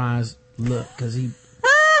Robert Irvine's look, cause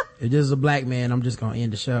If this is a black man, I'm just gonna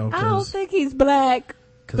end the show. I don't think he's black.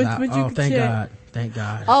 But Thank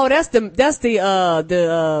God. Oh, that's the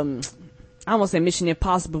I almost said Mission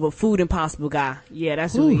Impossible, but Food Impossible guy. Yeah,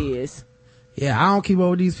 that's who he is. Yeah, I don't keep up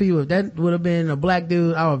with these people. If that would have been a black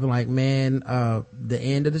dude, I would have been like, man, the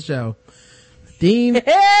end of the show. Dean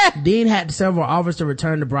had several offers to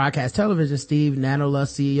return to broadcast television. Steve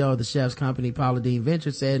Nanolust, CEO of the chef's company Paula Deen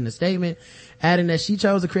Ventures, said in a statement, adding that she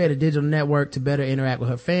chose to create a digital network to better interact with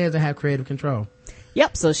her fans and have creative control.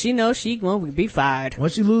 Yep, so she knows she won't be fired.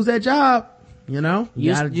 Once you lose that job, you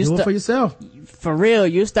gotta do it for yourself. For real,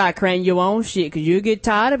 you start creating your own shit because you get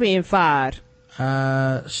tired of being fired.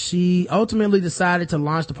 She ultimately decided to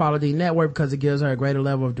launch the Paula Deen Network because it gives her a greater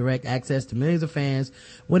level of direct access to millions of fans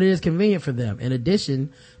when it is convenient for them. In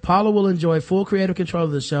addition, Paula will enjoy full creative control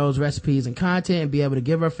of the show's recipes and content and be able to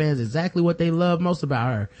give her fans exactly what they love most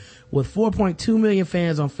about her. With 4.2 million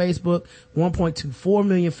fans on Facebook, 1.24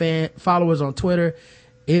 million followers on Twitter,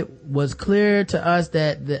 it was clear to us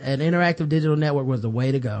that an interactive digital network was the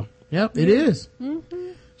way to go. Yep, it is.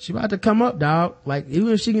 Mm-hmm. She about to come up, dog. Like, even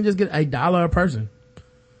if she can just get $1 a person,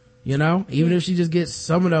 even if she just gets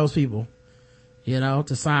some of those people,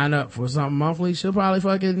 to sign up for something monthly, she'll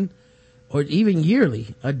probably or even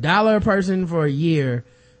yearly, $1 a person for a year,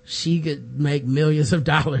 she could make millions of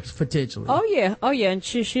dollars potentially. Oh yeah. And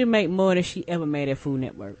she'll make more than she ever made at Food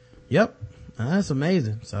Network. Yep. That's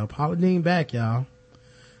amazing. So Paula Deen back, y'all.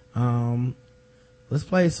 Let's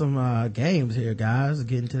play some games here, guys.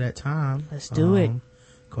 Getting to that time. Let's do it.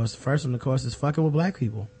 Of course, the first one, is fucking with black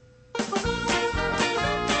people.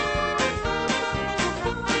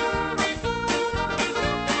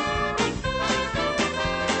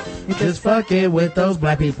 We're just fucking with those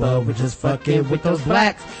black people. We're just fucking with those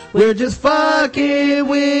blacks. We're just fucking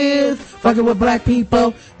with black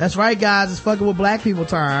people. That's right, guys. It's fucking with black people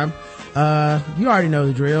time. You already know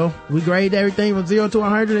the drill. We grade everything from 0 to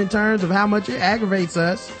 100 in terms of how much it aggravates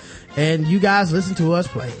us. And you guys listen to us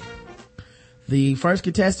play it. The first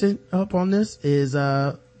contestant up on this is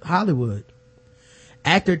Hollywood.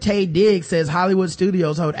 Actor Taye Diggs says Hollywood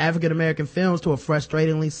studios hold African American films to a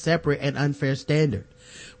frustratingly separate and unfair standard.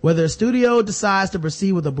 Whether a studio decides to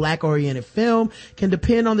proceed with a black-oriented film can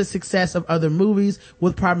depend on the success of other movies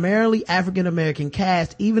with primarily African American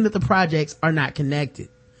cast, even if the projects are not connected.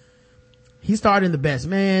 He starred in The Best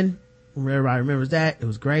Man. Everybody remembers that. It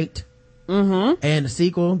was great. Mm-hmm. And the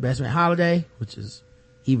sequel, Best Man Holiday, which is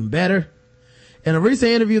even better. In a recent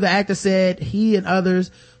interview, the actor said he and others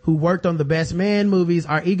who worked on the Best Man movies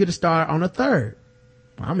are eager to star on a third.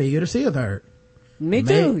 I'm eager to see a third. Me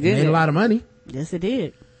too. Made a lot of money. Yes, it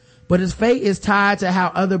did. But his fate is tied to how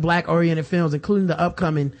other black-oriented films, including the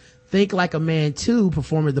upcoming Think Like a Man 2,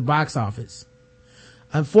 perform at the box office.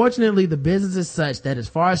 Unfortunately, the business is such that as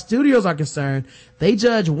far as studios are concerned, they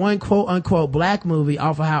judge one quote-unquote black movie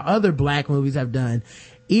off of how other black movies have done,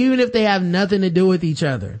 even if they have nothing to do with each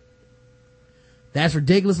other. That's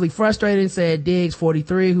ridiculously frustrating, said Diggs,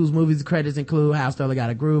 43, whose movies credits include How Stella Got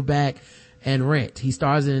a Groove Back and Rent. He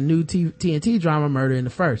stars in a new TNT drama, Murder in the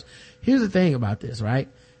First. Here's the thing about this, right?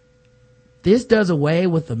 This does away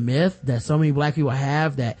with the myth that so many black people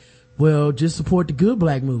have that, well, just support the good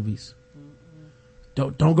black movies.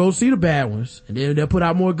 Don't go see the bad ones, and then they'll put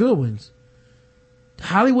out more good ones.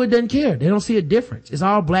 Hollywood doesn't care. They don't see a difference. It's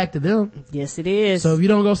all black to them. Yes, it is. So if you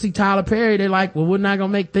don't go see Tyler Perry, they're like, well, we're not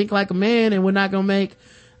gonna make Think Like a Man, and we're not gonna make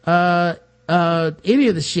any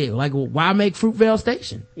of the shit. Like, well, why make Fruitvale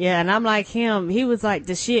Station? Yeah, and I'm like him. He was like,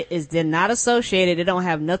 the shit is, they're not associated. They don't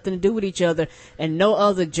have nothing to do with each other, and no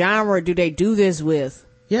other genre do they do this with.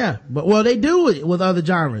 Yeah, but well, they do it with other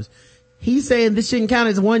genres. He's saying this shouldn't count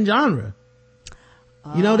as one genre.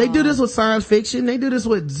 They do this with science fiction. They do this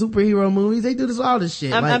with superhero movies. They do this with all this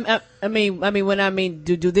shit. I mean,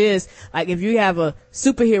 do this, like if you have a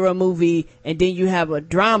superhero movie and then you have a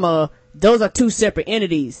drama, those are two separate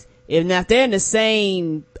entities. If they're in the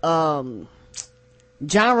same, genre,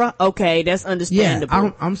 okay, that's understandable.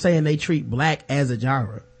 Yeah, I'm saying they treat black as a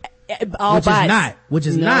genre. Which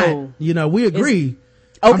is not. We agree.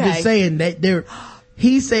 Okay. I'm just saying that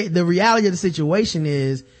he said the reality of the situation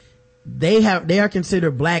is, they are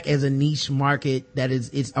considered black as a niche market that is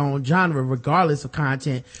its own genre, regardless of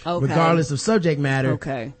content, regardless of subject matter.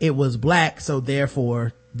 Okay. It was black, so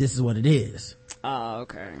therefore this is what it is. Oh,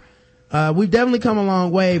 okay. We've definitely come a long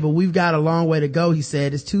way, but we've got a long way to go, he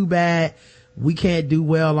said. It's too bad we can't do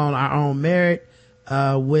well on our own merit.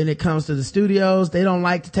 When it comes to the studios, they don't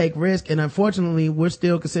like to take risk, and unfortunately we're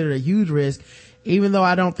still considered a huge risk, even though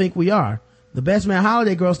I don't think we are. The Best Man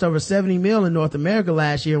Holiday grossed over $70 million in North America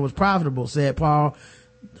last year and was profitable, said Paul,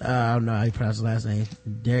 I don't know how you pronounce his last name,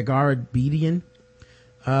 Dergarabedian,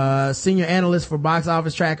 Senior analyst for box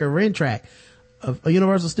office tracker Rentrack of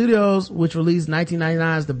Universal Studios, which released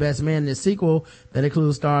 1999's The Best Man in its sequel that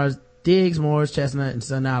includes stars Diggs, Morris, Chestnut, and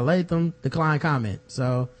Sanaa Lathan, declined comment.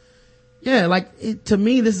 So, yeah, to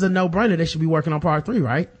me, this is a no-brainer. They should be working on part 3,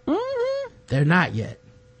 right? Mm-hmm. They're not yet.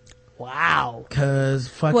 Wow. Cause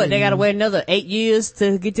fucking. What, they gotta wait another 8 years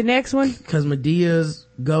to get the next one? Cause Medea's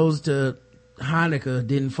goes to Hanukkah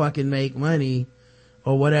didn't fucking make money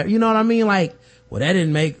or whatever. You know what I mean? Like, well, that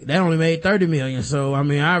only made 30 million. So, I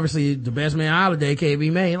mean, obviously The Best Man Holiday can't be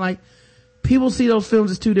made. Like, people see those films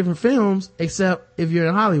as two different films, except if you're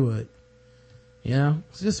in Hollywood. You know,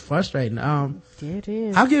 it's just frustrating. It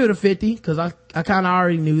is. I'll give it a 50 cause I kind of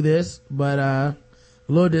already knew this, but, a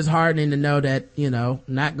little disheartening to know that, you know,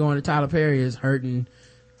 not going to Tyler Perry is hurting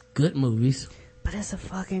good movies. But it's a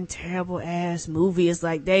fucking terrible ass movie. It's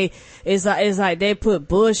like they put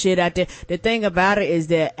bullshit out there. The thing about it is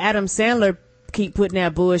that Adam Sandler keep putting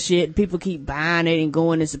out bullshit and people keep buying it and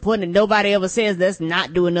going and supporting it. Nobody ever says let's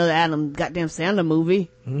not do another Adam goddamn Sandler movie.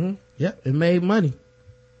 Mm-hmm. Yep, it made money.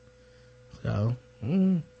 So,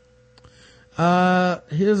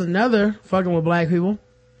 here's another fucking with black people.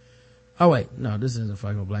 Oh wait, no, this isn't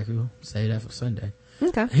fucking with black people. Say that for Sunday.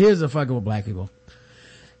 Okay. Here's a fucking with black people.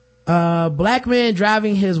 Black man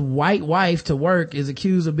driving his white wife to work is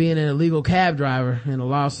accused of being an illegal cab driver in a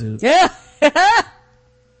lawsuit. Yeah.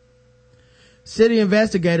 City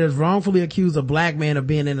investigators wrongfully accused a black man of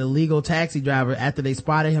being an illegal taxi driver after they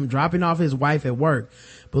spotted him dropping off his wife at work,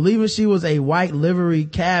 believing she was a white livery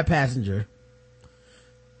cab passenger.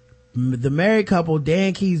 The married couple,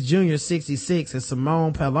 Dan Keys Jr., 66, and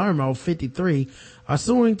Simone Palermo, 53, are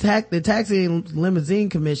suing the Taxi and Limousine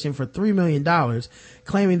Commission for $3 million,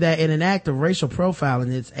 claiming that in an act of racial profiling,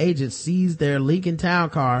 its agents seized their Lincoln Town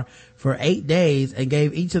car for 8 days and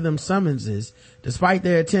gave each of them summonses, despite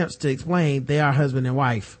their attempts to explain they are husband and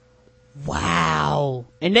wife. Wow.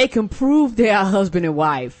 And they can prove they are husband and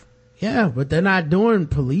wife. Yeah, but they're not doing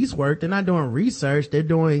police work. They're not doing research. They're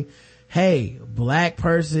doing, hey, black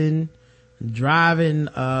person driving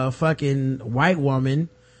a fucking white woman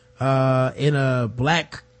in a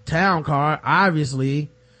black town car. Obviously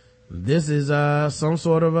this is some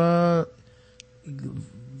sort of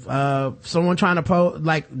someone trying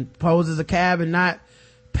to pose as a cab and not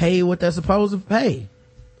pay what they're supposed to pay.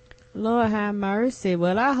 Lord have mercy.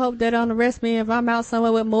 Well, I hope they don't arrest me if I'm out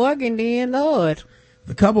somewhere with Morgan then, Lord.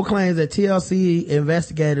 The couple claims that TLC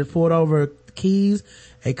investigators pulled over Keys,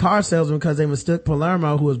 a car salesman, because they mistook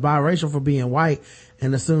Palermo, who was biracial, for being white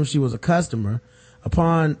and assumed she was a customer.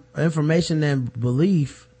 Upon information and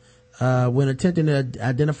belief, when attempting to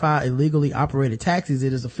identify illegally operated taxis,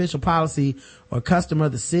 it is official policy or custom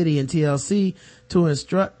of the city and TLC to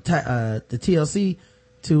instruct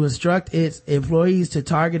its employees to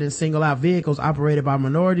target and single out vehicles operated by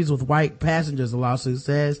minorities with white passengers, the lawsuit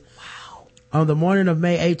says. Wow. On the morning of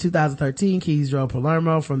May 8, 2013, Keys drove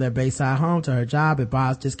Palermo from their Bayside home to her job at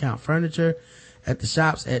Bob's Discount Furniture at the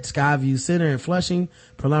shops at Skyview Center in Flushing.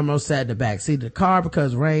 Palermo sat in the back seat of the car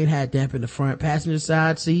because rain had dampened the front passenger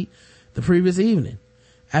side seat the previous evening.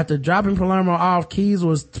 After dropping Palermo off, Keys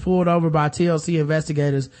was pulled over by TLC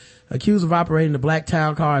investigators accused of operating the black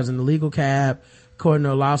town car as an illegal cab, according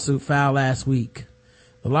to a lawsuit filed last week.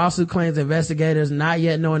 The lawsuit claims investigators, not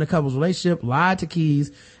yet knowing the couple's relationship, lied to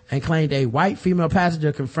Keys and claimed a white female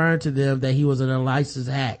passenger confirmed to them that he was an unlicensed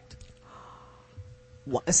act.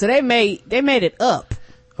 So they made it up.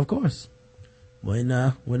 Of course. When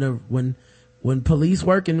police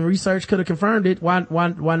work and research could have confirmed it, why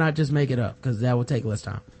not just make it up? Because that would take less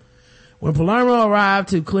time. When Palermo arrived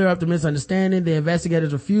to clear up the misunderstanding, the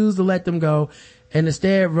investigators refused to let them go and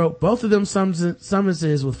instead wrote both of them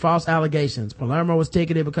summonses with false allegations. Palermo was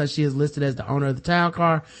ticketed because she is listed as the owner of the town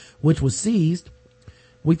car, which was seized.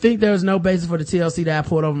 We think there is no basis for the TLC to have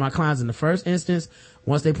pulled over my clients in the first instance.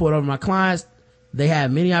 Once they pulled over my clients, they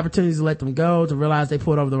had many opportunities to let them go, to realize they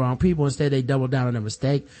pulled over the wrong people. Instead, they doubled down on their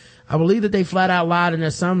mistake. I believe that they flat out lied in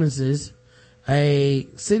their summonses. A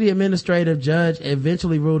city administrative judge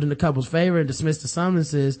eventually ruled in the couple's favor and dismissed the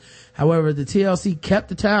summonses. However, the TLC kept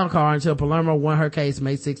the town car until Palermo won her case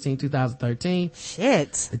May 16, 2013.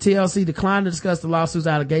 Shit. The TLC declined to discuss the lawsuit's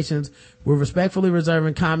allegations. We're respectfully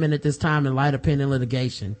reserving comment at this time in light of pending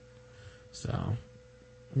litigation. So,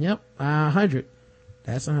 yep, 100.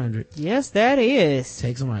 That's 100. Yes, that is.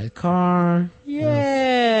 Take somebody's car.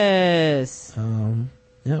 Yes.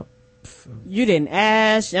 Yep. You didn't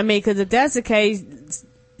ask. I mean, cause if that's the case,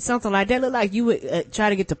 something like that look like you would try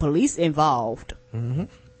to get the police involved. Mm-hmm.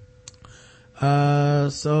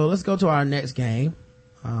 So let's go to our next game,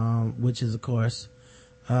 which is of course,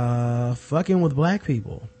 fucking with black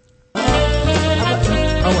people.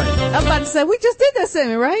 Oh wait. I'm about to say, we just did that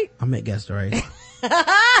segment, right? I meant guess the race.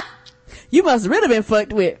 You must have really been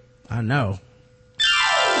fucked with. I know.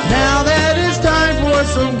 Now that it's time for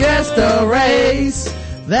some guess the race.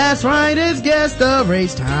 That's right, it's guess the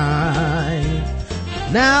race time.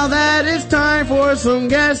 Now that it's time for some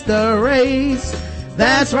guess the race.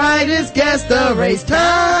 That's right, it's guess the race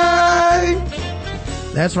time.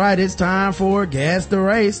 That's right, it's time for Guess the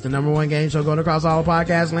Race, the number one game show going across all of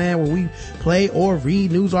podcast land, where we play or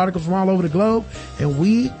read news articles from all over the globe, and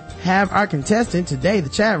we have our contestant today, the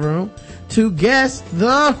chat room, to guess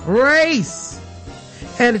the race.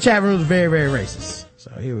 And the chat room is very, very racist.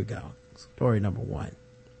 So here we go. Story number one.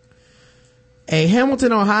 A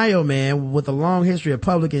Hamilton, Ohio man with a long history of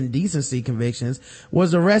public indecency convictions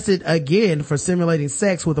was arrested again for simulating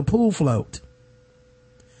sex with a pool float.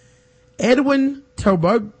 Edwin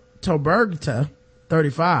Tobergta,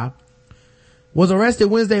 35, was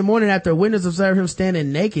arrested Wednesday morning after a witness observed him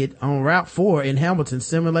standing naked on Route 4 in Hamilton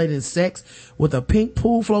simulating sex with a pink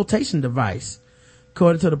pool flotation device.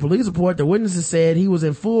 According to the police report, the witnesses said he was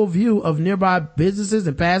in full view of nearby businesses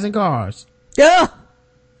and passing cars. Yeah.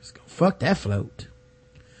 Let's go fuck that float.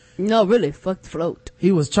 No, really, fuck the float.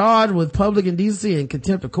 He was charged with public indecency and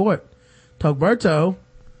contempt of court. Tobergta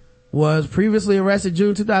was previously arrested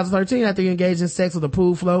June 2013 after he engaged in sex with a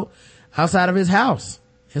pool float outside of his house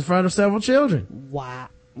in front of several children.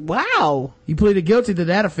 Wow. He pleaded guilty to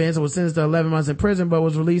that offense and was sentenced to 11 months in prison, but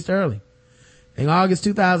was released early. In August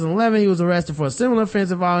 2011, he was arrested for a similar offense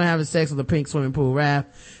involving having sex with a pink swimming pool raft.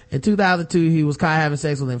 In 2002, he was caught having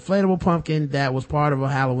sex with an inflatable pumpkin that was part of a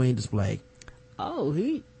Halloween display. Oh,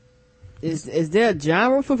 is there a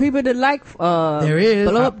genre for people that like there is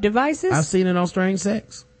blow up devices? I've seen it on Strange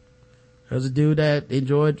Sex. There's a dude that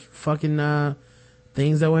enjoyed fucking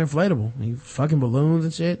things that were inflatable. He fucking balloons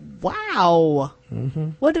and shit. Wow.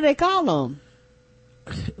 Mm-hmm. What do they call them?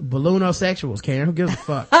 Balloonosexuals, Karen. Who gives a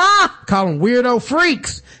fuck? Call them weirdo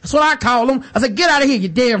freaks. That's what I call them. I said, get out of here, you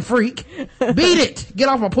damn freak. Beat it. Get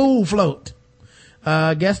off my pool float.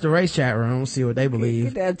 Guess the race chat room. See what they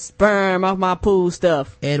believe. Get that sperm off my pool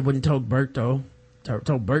stuff. Edwin Tobergta.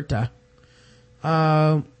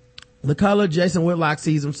 The color Jason Whitlock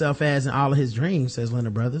sees himself as in all of his dreams, says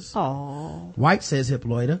Leonard Brothers. Aww. White, says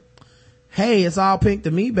Hiploida. Hey, it's all pink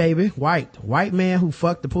to me, baby. White man who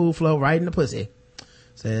fucked the pool float right in the pussy,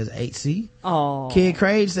 says HC. Aww. Kid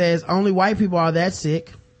Craig says only white people are that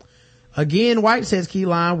sick. Again, White, says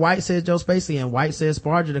Keyline. White, says Joe Spacey. And White, says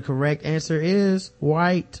Sparger. The correct answer is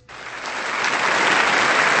white.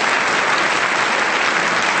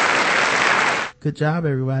 Good job,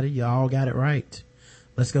 everybody. Y'all got it right.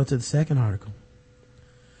 Let's go to the second article.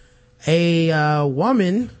 A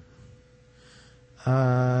woman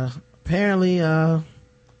apparently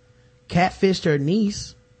catfished her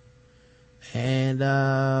niece and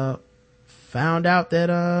found out that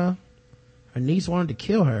her niece wanted to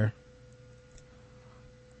kill her.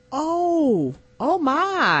 Oh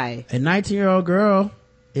my. A 19-year-old girl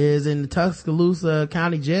is in the Tuscaloosa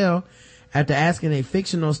County Jail after asking a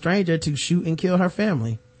fictional stranger to shoot and kill her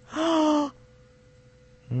family.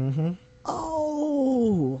 Mm-hmm.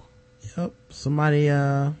 Oh. Yep. Somebody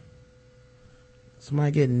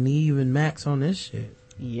getting Neve and Max on this shit.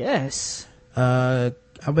 Yes. I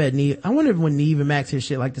bet Neve, I wonder if when Neve and Max hear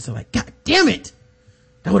shit like this, they're like, God damn it!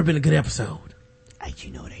 That would have been a good episode.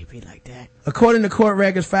 You know they'd be like that. According to court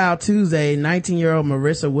records filed Tuesday, 19-year-old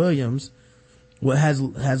Marissa Williams has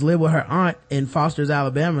lived with her aunt in Foster's,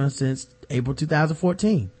 Alabama since April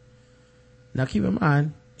 2014. Now keep in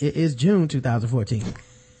mind, it is June 2014.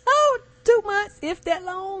 2 months, if that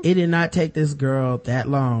long. It did not take this girl that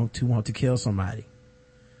long to want to kill somebody.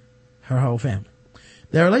 Her whole family.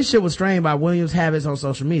 Their relationship was strained by Williams' habits on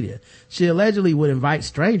social media. She allegedly would invite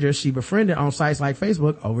strangers she befriended on sites like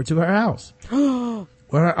Facebook over to her house. When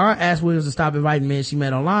her aunt asked Williams to stop inviting men she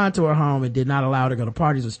met online to her home and did not allow her to go to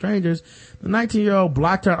parties with strangers, the 19-year-old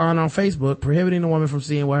blocked her aunt on Facebook, prohibiting the woman from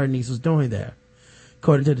seeing what her niece was doing there.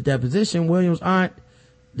 According to the deposition, Williams' aunt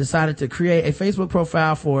decided to create a Facebook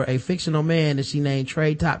profile for a fictional man that she named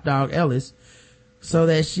Trey Top Dog Ellis so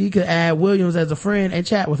that she could add Williams as a friend and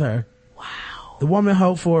chat with her. Wow. The woman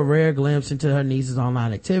hoped for a rare glimpse into her niece's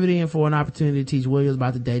online activity and for an opportunity to teach Williams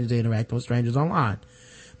about the dangers of interacting with strangers online.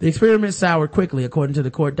 The experiment soured quickly. According to the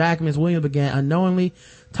court documents, Williams began unknowingly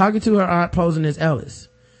talking to her aunt posing as Ellis.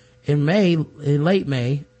 In late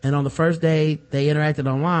May, and on the first day they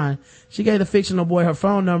interacted online, she gave the fictional boy her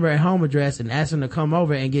phone number and home address and asked him to come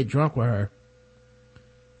over and get drunk with her.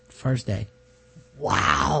 First day.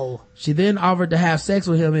 Wow. She then offered to have sex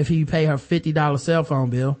with him if he paid her $50 cell phone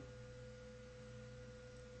bill.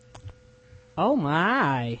 Oh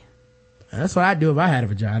my. That's what I do if I had a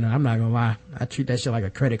vagina. I'm not gonna lie. I treat that shit like a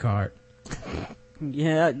credit card.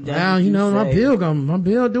 Yeah. Now, you know, my bill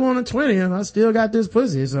due on the 20th. I still got this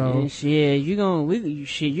pussy, so. Yeah, shit, you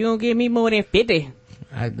gonna give me more than 50.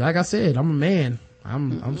 Like I said, I'm a man.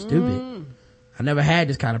 I'm stupid. I never had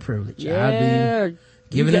this kind of privilege. Yeah. I'd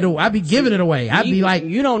be giving it away. I'd be like,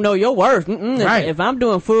 you don't know your worth. Right. If I'm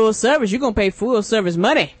doing full service, you're gonna pay full service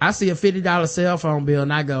money. I see a $50 cell phone bill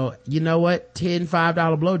and I go, you know what? 10 $5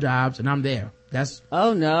 blowjobs and I'm there. That's,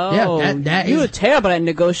 oh no. Yeah, that you is, are terrible at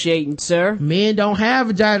negotiating, sir. Men don't have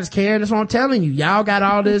vaginas, Karen. That's what I'm telling you. Y'all got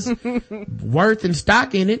all this worth and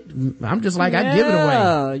stock in it. I'm just like, I'd give it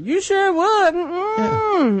away. You sure would.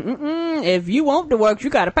 If you want the work, you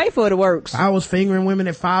gotta pay for the works. I was fingering women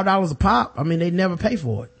at $5 a pop. I mean, they never pay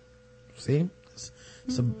for it. See?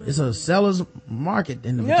 It's a seller's market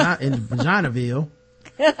in the Vaginaville.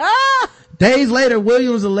 Days later,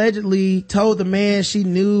 Williams allegedly told the man she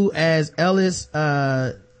knew as Ellis,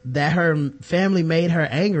 that her family made her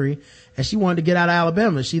angry and she wanted to get out of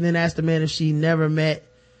Alabama. She then asked the man if she'd never met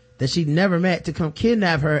to come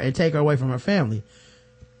kidnap her and take her away from her family.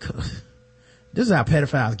 This is how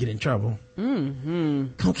pedophiles get in trouble.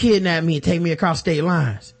 Come kidnap me and take me across state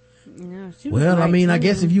lines. Yeah, well, I mean, I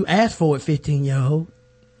guess if you asked for it, 15-year-old.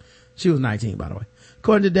 She was 19, by the way.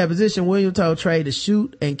 According to the deposition, William told Trey to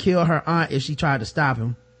shoot and kill her aunt if she tried to stop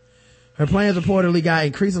him. Her plans reportedly got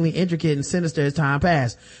increasingly intricate and sinister as time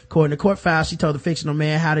passed. According to court files, she told the fictional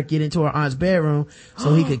man how to get into her aunt's bedroom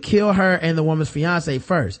so he could kill her and the woman's fiance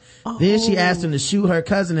first. Then she asked him to shoot her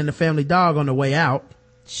cousin and the family dog on the way out.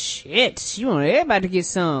 Shit, she wanted everybody to get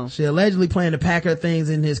some. She allegedly planned to pack her things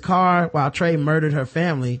in his car while Trey murdered her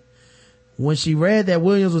family. When she read that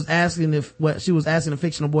Williams was asking what she was asking the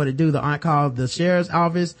fictional boy to do, the aunt called the sheriff's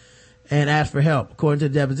office and asked for help. According to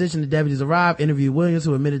the deposition, the deputies arrived, interviewed Williams,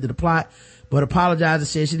 who admitted to the plot, but apologized and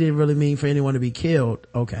said she didn't really mean for anyone to be killed.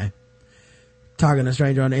 Okay. Talking to a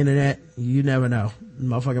stranger on the internet, you never know. The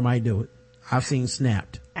motherfucker might do it. I've seen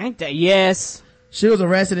snapped. Ain't that, yes. She was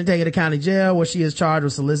arrested and taken to county jail where she is charged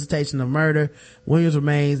with solicitation of murder. Williams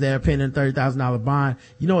remains there pending a $30,000 bond.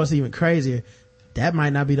 You know what's even crazier? That might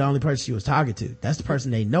not be the only person she was talking to. That's the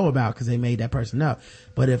person they know about because they made that person up.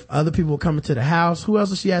 But if other people were coming to the house, who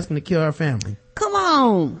else is she asking to kill her family? Come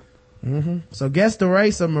on. So guess the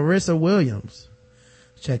race of Marissa Williams.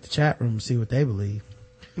 Check the chat room and see what they believe.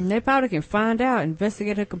 And they probably can find out,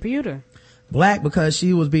 investigate her computer. Black because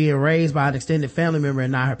she was being raised by an extended family member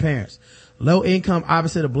and not her parents. Low income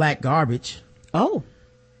opposite of black garbage. Oh,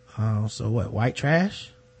 so what, white trash?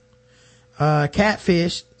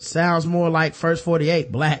 Catfish sounds more like First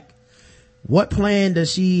 48, black. What plan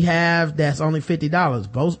does she have that's only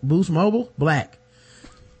 $50? Boost Mobile, black.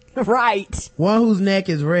 Right. One whose neck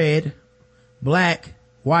is red, black.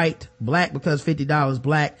 White, black because $50,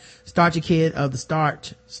 black. Starchy kid of the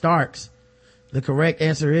Starks. The correct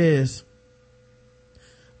answer is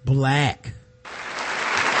black.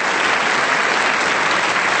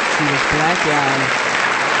 She was black, y'all.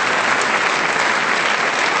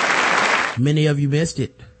 Many of you missed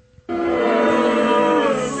it. Yeah.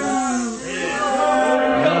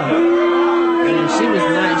 And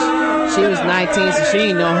she was 19, so she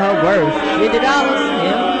didn't know her worth. $50,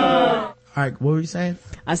 yeah. All right, what were you saying?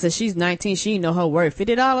 I said she's 19, she didn't know her worth.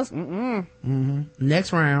 $50?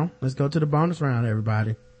 Next round. Let's go to the bonus round,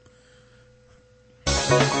 everybody.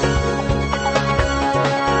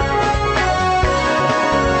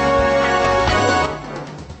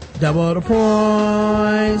 Double the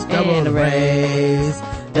points, double the race.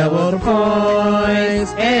 Double the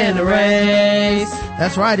points and the race.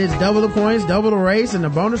 That's right, it's double the points, double the race, and the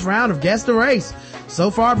bonus round of Guess the Race.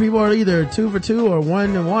 So far, people are either 2 for 2 or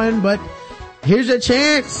 1 to 1, but here's your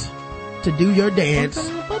chance to do your dance.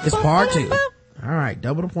 It's part 2. All right,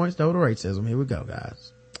 double the points, double the racism. Here we go,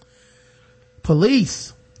 guys.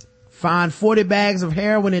 Police find 40 bags of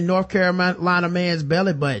heroin in North Carolina man's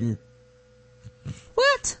belly button.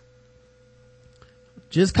 What?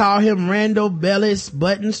 Just call him Randall Bellis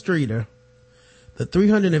Button Streeter. The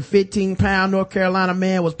 315-pound North Carolina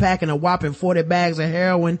man was packing a whopping 40 bags of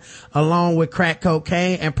heroin along with crack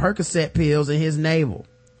cocaine and Percocet pills in his navel.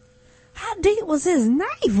 How deep was his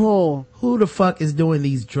navel? Who the fuck is doing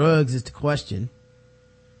these drugs is the question.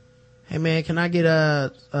 Hey man, can I get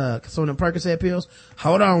some of the Percocet pills?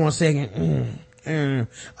 Hold on 1 second.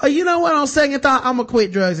 Oh, you know what? On second thought, I'm gonna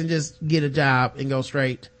quit drugs and just get a job and go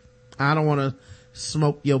straight. I don't want to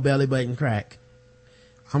smoke your belly button crack.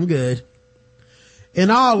 I'm good. In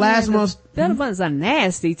all last month's belly buttons are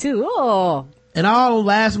nasty too. Oh. In all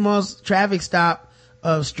last month's traffic stop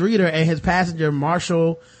of Streeter and his passenger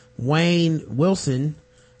Marshall Wayne Wilson,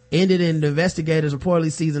 ended in the investigators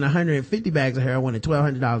reportedly seizing 150 bags of heroin and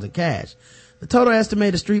 $1,200 in cash. The total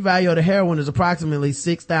estimated street value of the heroin is approximately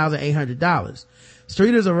 $6,800.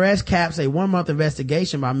 Streeter's arrest caps a 1-month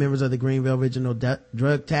investigation by members of the Greenville Regional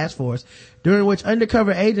Drug Task Force, during which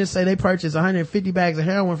undercover agents say they purchased 150 bags of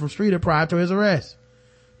heroin from Streeter prior to his arrest.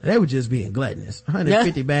 They were just being gluttonous.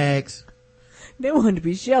 150 bags. They wanted to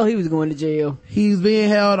be sure he was going to jail. He's being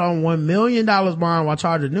held on $1 million bond while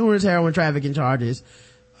charged with numerous heroin trafficking charges,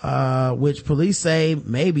 which police say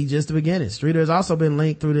may be just the beginning. Streeter has also been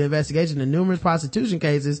linked through the investigation to numerous prostitution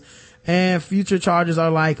cases, and future charges are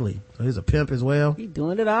likely. So he's a pimp as well. He's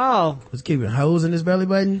doing it all. Was keeping hoes in his belly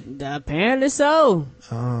button? Apparently so.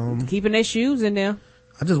 Keeping their shoes in there.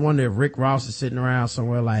 I just wonder if Rick Ross is sitting around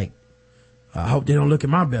somewhere like, I hope they don't look at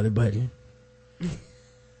my belly button.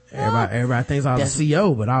 Everybody thinks I was a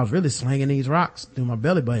CO, but I was really slinging these rocks through my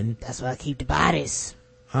belly button. That's why I keep the bodies.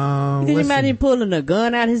 Can you imagine pulling a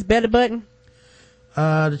gun out his belly button?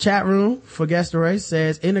 The chat room for Guest Race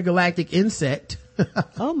says intergalactic insect.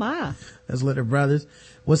 Oh my. That's Litter Brothers.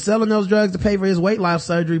 Was selling those drugs to pay for his weight loss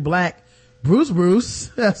surgery. Black Bruce,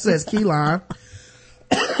 says Keylon.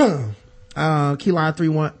 Keylon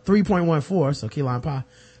 3.14, so Keylon Pie.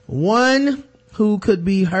 One who could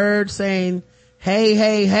be heard saying, hey,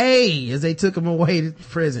 hey, hey, as they took him away to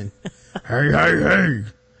prison. Hey, hey, hey.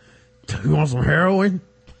 You want some heroin?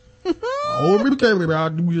 Oh, really tell me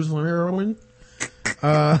about do you some heroin?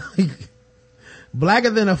 Blacker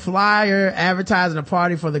than a flyer advertising a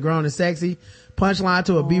party for the grown and sexy. Punchline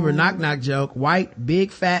to a Bieber knock knock joke. White,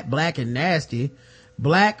 big, fat, black, and nasty.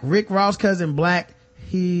 Black, Rick Ross cousin Black.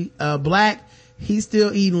 He's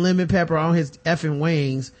still eating lemon pepper on his effing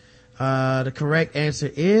wings. The correct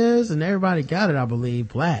answer is, and everybody got it, I believe,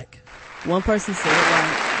 Black. One person said it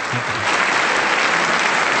right.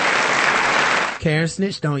 Karen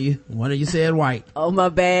snitched on you. One of you said white. Oh, my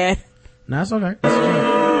bad. No, that's okay. That's okay.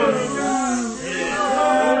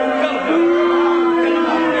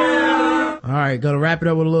 All right, gonna wrap it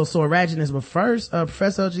up with a little sword ratchetness, but first,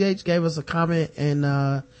 Professor LGH gave us a comment in,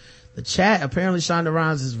 the chat. Apparently Shonda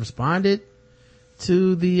Rhimes has responded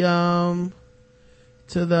to the,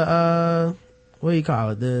 what do you call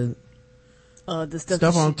it? The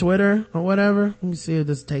stuff on Twitter or whatever. Let me see if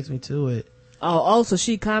this takes me to it. Oh, so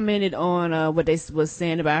she commented on, what they was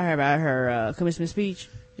saying about her commencement speech?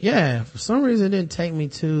 Yeah, for some reason it didn't take me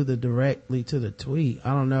directly to the tweet. I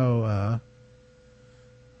don't know,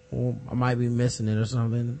 well, I might be missing it or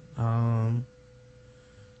something. I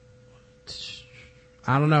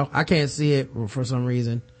don't know. I can't see it for some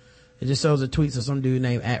reason. It just shows the tweets of some dude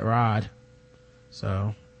named @Rod.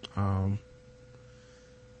 So,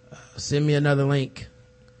 send me another link.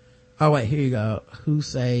 Oh wait, here you go.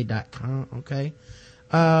 whosay.com. Okay.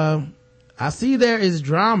 I see there is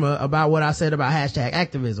drama about what I said about hashtag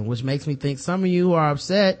activism, which makes me think some of you who are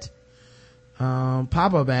upset,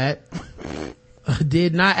 Papa Bat,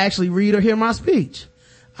 did not actually read or hear my speech.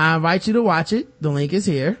 I invite you to watch it. The link is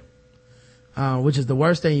here. Which is the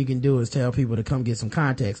worst thing you can do is tell people to come get some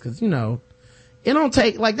context, cause it don't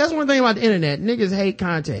take, like, that's one thing about the internet. Niggas hate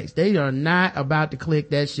context. They are not about to click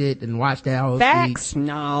that shit and watch that whole Facts? speech.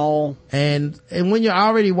 No. And when you're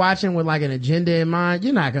already watching with like an agenda in mind,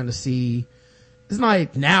 you're not gonna see, it's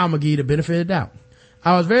like, now I'm gonna give you the benefit of the doubt.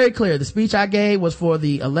 I was very clear. The speech I gave was for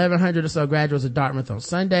the 1,100 or so graduates of Dartmouth on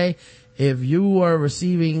Sunday. If you were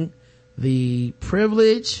receiving the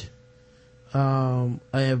privilege,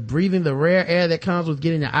 of breathing the rare air that comes with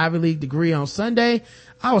getting an Ivy League degree on Sunday,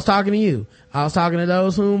 I was talking to you. I was talking to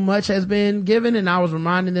those whom much has been given, and I was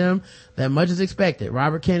reminding them that much is expected.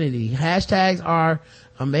 Robert Kennedy. Hashtags are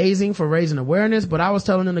amazing for raising awareness, but I was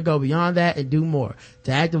telling them to go beyond that and do more,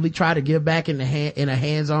 to actively try to give back in a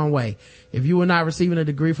hands-on way. If you were not receiving a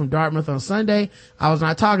degree from Dartmouth on Sunday, I was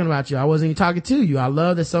not talking about you. I wasn't even talking to you. I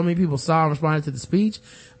love that so many people saw and responded to the speech,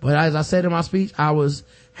 but as I said in my speech, I was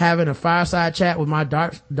having a fireside chat with my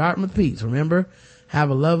Dartmouth peeps. Remember? Have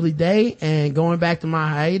a lovely day, and going back to my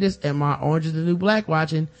hiatus and my Orange is the New Black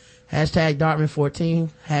watching, hashtag Dartmouth 14,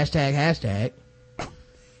 hashtag.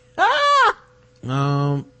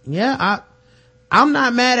 Yeah, I'm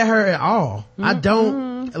not mad at her at all. I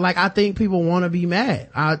don't, I think people want to be mad.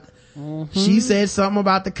 She said something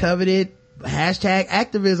about the coveted hashtag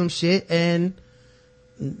activism shit, and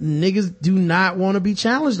niggas do not want to be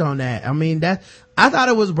challenged on that. I mean, I thought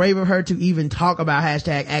it was brave of her to even talk about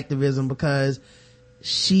hashtag activism, because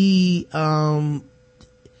she has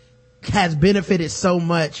benefited so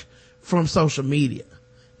much from social media.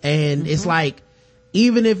 And it's like,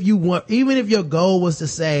 even if your goal was to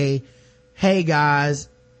say, hey guys,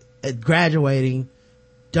 at graduating,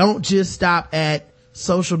 don't just stop at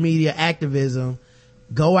social media activism,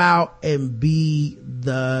 go out and be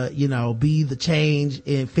the change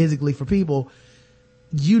in physically for people,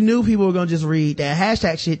 you knew people were gonna just read that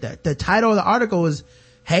hashtag shit. The title of the article was,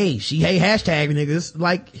 hey, she hate hashtag niggas.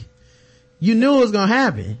 Like, you knew it was gonna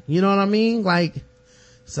happen. You know what I mean? Like,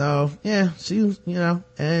 so yeah, she,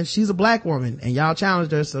 and she's a black woman and y'all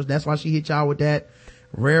challenged her. So that's why she hit y'all with that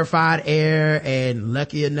rarefied air and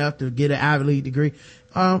lucky enough to get an Ivy League degree.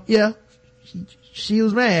 Yeah, she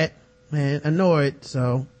was mad and annoyed.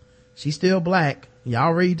 So she's still black.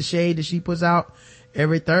 Y'all read the shade that she puts out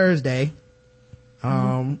every Thursday.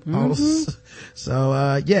 So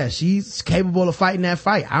yeah, she's capable of fighting that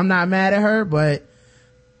fight. I'm not mad at her, but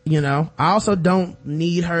I also don't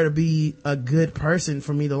need her to be a good person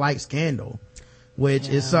for me to like Scandal, which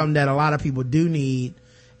is something that a lot of people do need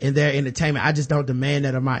in their entertainment. I just don't demand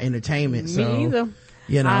that of my entertainment. Me either.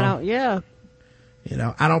 I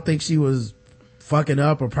don't think she was fucking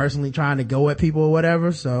up or personally trying to go at people or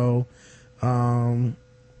whatever. So, I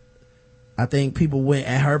think people went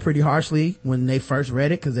at her pretty harshly when they first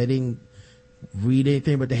read it because they didn't read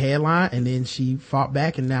anything but the headline, and then she fought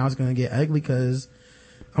back, and now it's going to get ugly because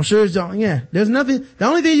I'm sure there's nothing. The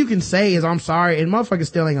only thing you can say is I'm sorry, and motherfuckers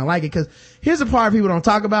still ain't gonna like it because here's the part people don't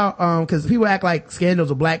talk about, because people act like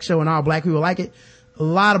Scandal's a black show and all black people like it. A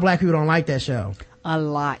lot of black people don't like that show. A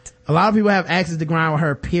lot of people have access to grind with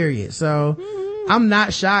her, period. So I'm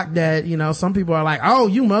not shocked that some people are like, oh,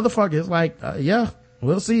 you motherfuckers. Like, yeah,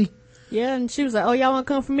 we'll see. Yeah, and she was like, oh, y'all want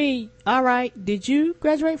to come for me? All right. Did you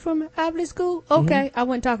graduate from Ivy League school? Okay. I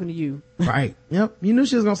wasn't talking to you. Right. Yep. You knew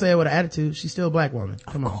she was going to say it with an attitude. She's still a black woman.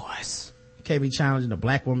 Come on. Of course. You can't be challenging a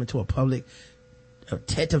black woman to a public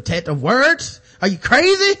tete of words. Are you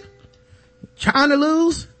crazy? Trying to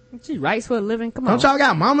lose? She writes for a living. Come on. Don't y'all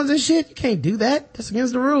got mamas and shit? You can't do that. That's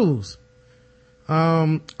against the rules.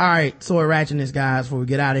 All right. Sword ratchetness, guys, before we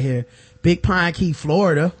get out of here. Big Pine Key,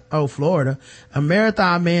 Florida. Florida. A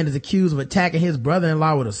Marathon man is accused of attacking his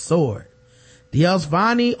brother-in-law with a sword.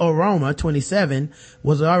 Diosvani Oroma, 27,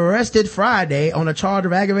 was arrested Friday on a charge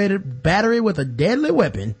of aggravated battery with a deadly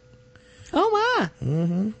weapon. Oh my.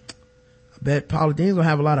 I bet Paula Dean's gonna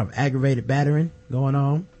have a lot of aggravated battering going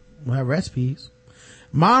on. We'll have recipes.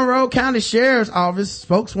 Monroe County Sheriff's Office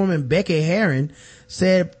spokeswoman Becky Herron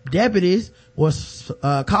said deputies was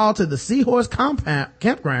called to the Seahorse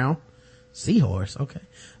campground. Seahorse, okay,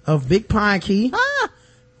 of Big Pine Key,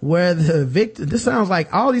 where the victim,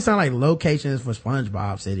 all these sound like locations for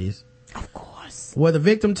SpongeBob cities. Of course. Where the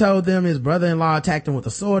victim told them his brother-in-law attacked him with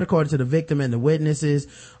a sword, according to the victim and the witnesses.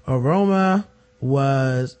 Aroma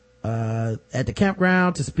was at the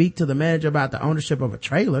campground to speak to the manager about the ownership of a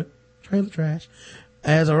trailer trash.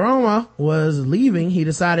 As Aroma was leaving, he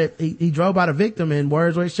decided he drove by the victim and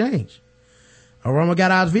words were exchanged. Aroma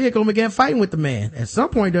got out of his vehicle and began fighting with the man. At some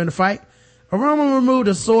point during the fight, Aroma removed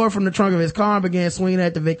a sword from the trunk of his car and began swinging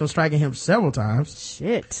at the victim, striking him several times.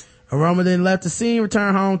 Shit. Aroma then left the scene,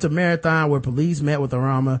 returned home to Marathon, where police met with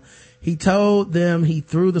Aroma. He told them he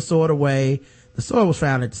threw the sword away. The sword was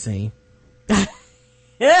found at the scene. So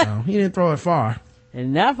he didn't throw it far.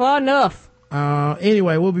 And not far enough.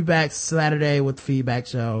 Anyway, we'll be back Saturday with the Feedback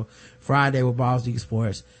Show, Friday with Balls Deep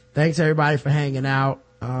Sports. Thanks everybody for hanging out.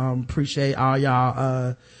 Appreciate all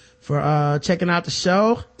y'all for checking out the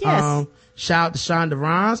show. Yes. Shout out to Shonda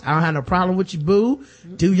Rhimes. I don't have no problem with you, boo.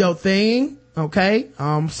 Do your thing. Okay.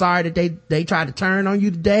 Sorry that they tried to turn on you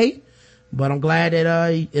today, but I'm glad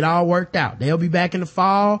that it all worked out. They'll be back in the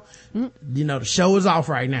fall. The show is off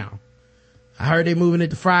right now. I heard they moving it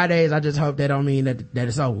to Fridays. I just hope that don't mean that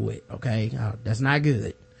it's over with. Okay. That's not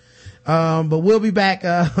good. But we'll be back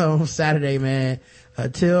on Saturday, man.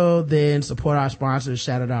 Until then, support our sponsors,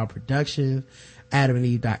 Shadow Dog Productions,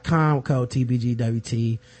 AdamandEve.com, code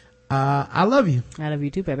TBGWT. I love you. I love you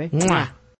too, baby. Mwah.